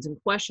questions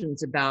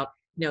about,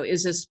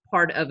 is this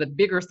part of a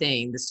bigger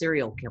thing, the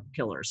serial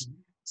killers?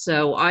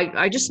 So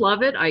I just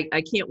love it.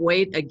 I can't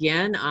wait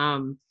again,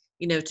 to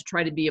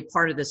try to be a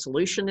part of the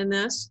solution in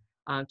this,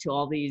 to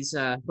all these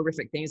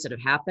horrific things that have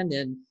happened.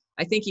 And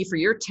I thank you for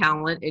your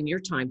talent and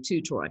your time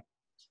too, Troy.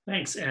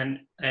 Thanks.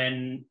 And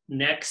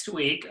next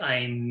week,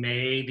 I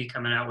may be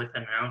coming out with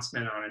an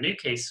announcement on a new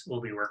case we'll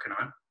be working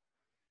on.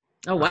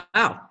 Oh,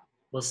 wow.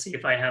 We'll see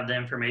if I have the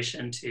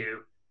information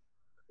to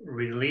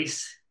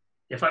release.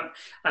 If I'm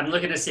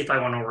looking to see if I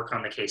want to work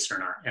on the case or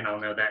not, and I'll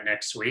know that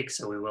next week.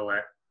 So we will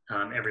let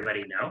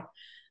everybody know.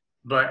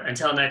 But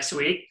until next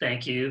week,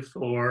 thank you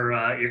for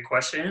your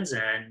questions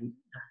and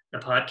the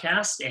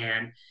podcast,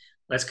 and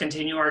let's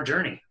continue our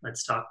journey.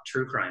 Let's talk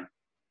true crime.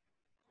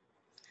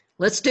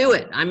 Let's do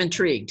it. I'm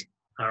intrigued.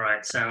 All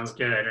right. Sounds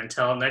good.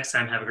 Until next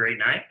time, have a great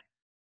night,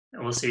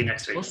 and we'll see you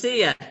next week. We'll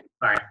see you.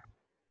 Bye.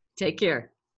 Take care.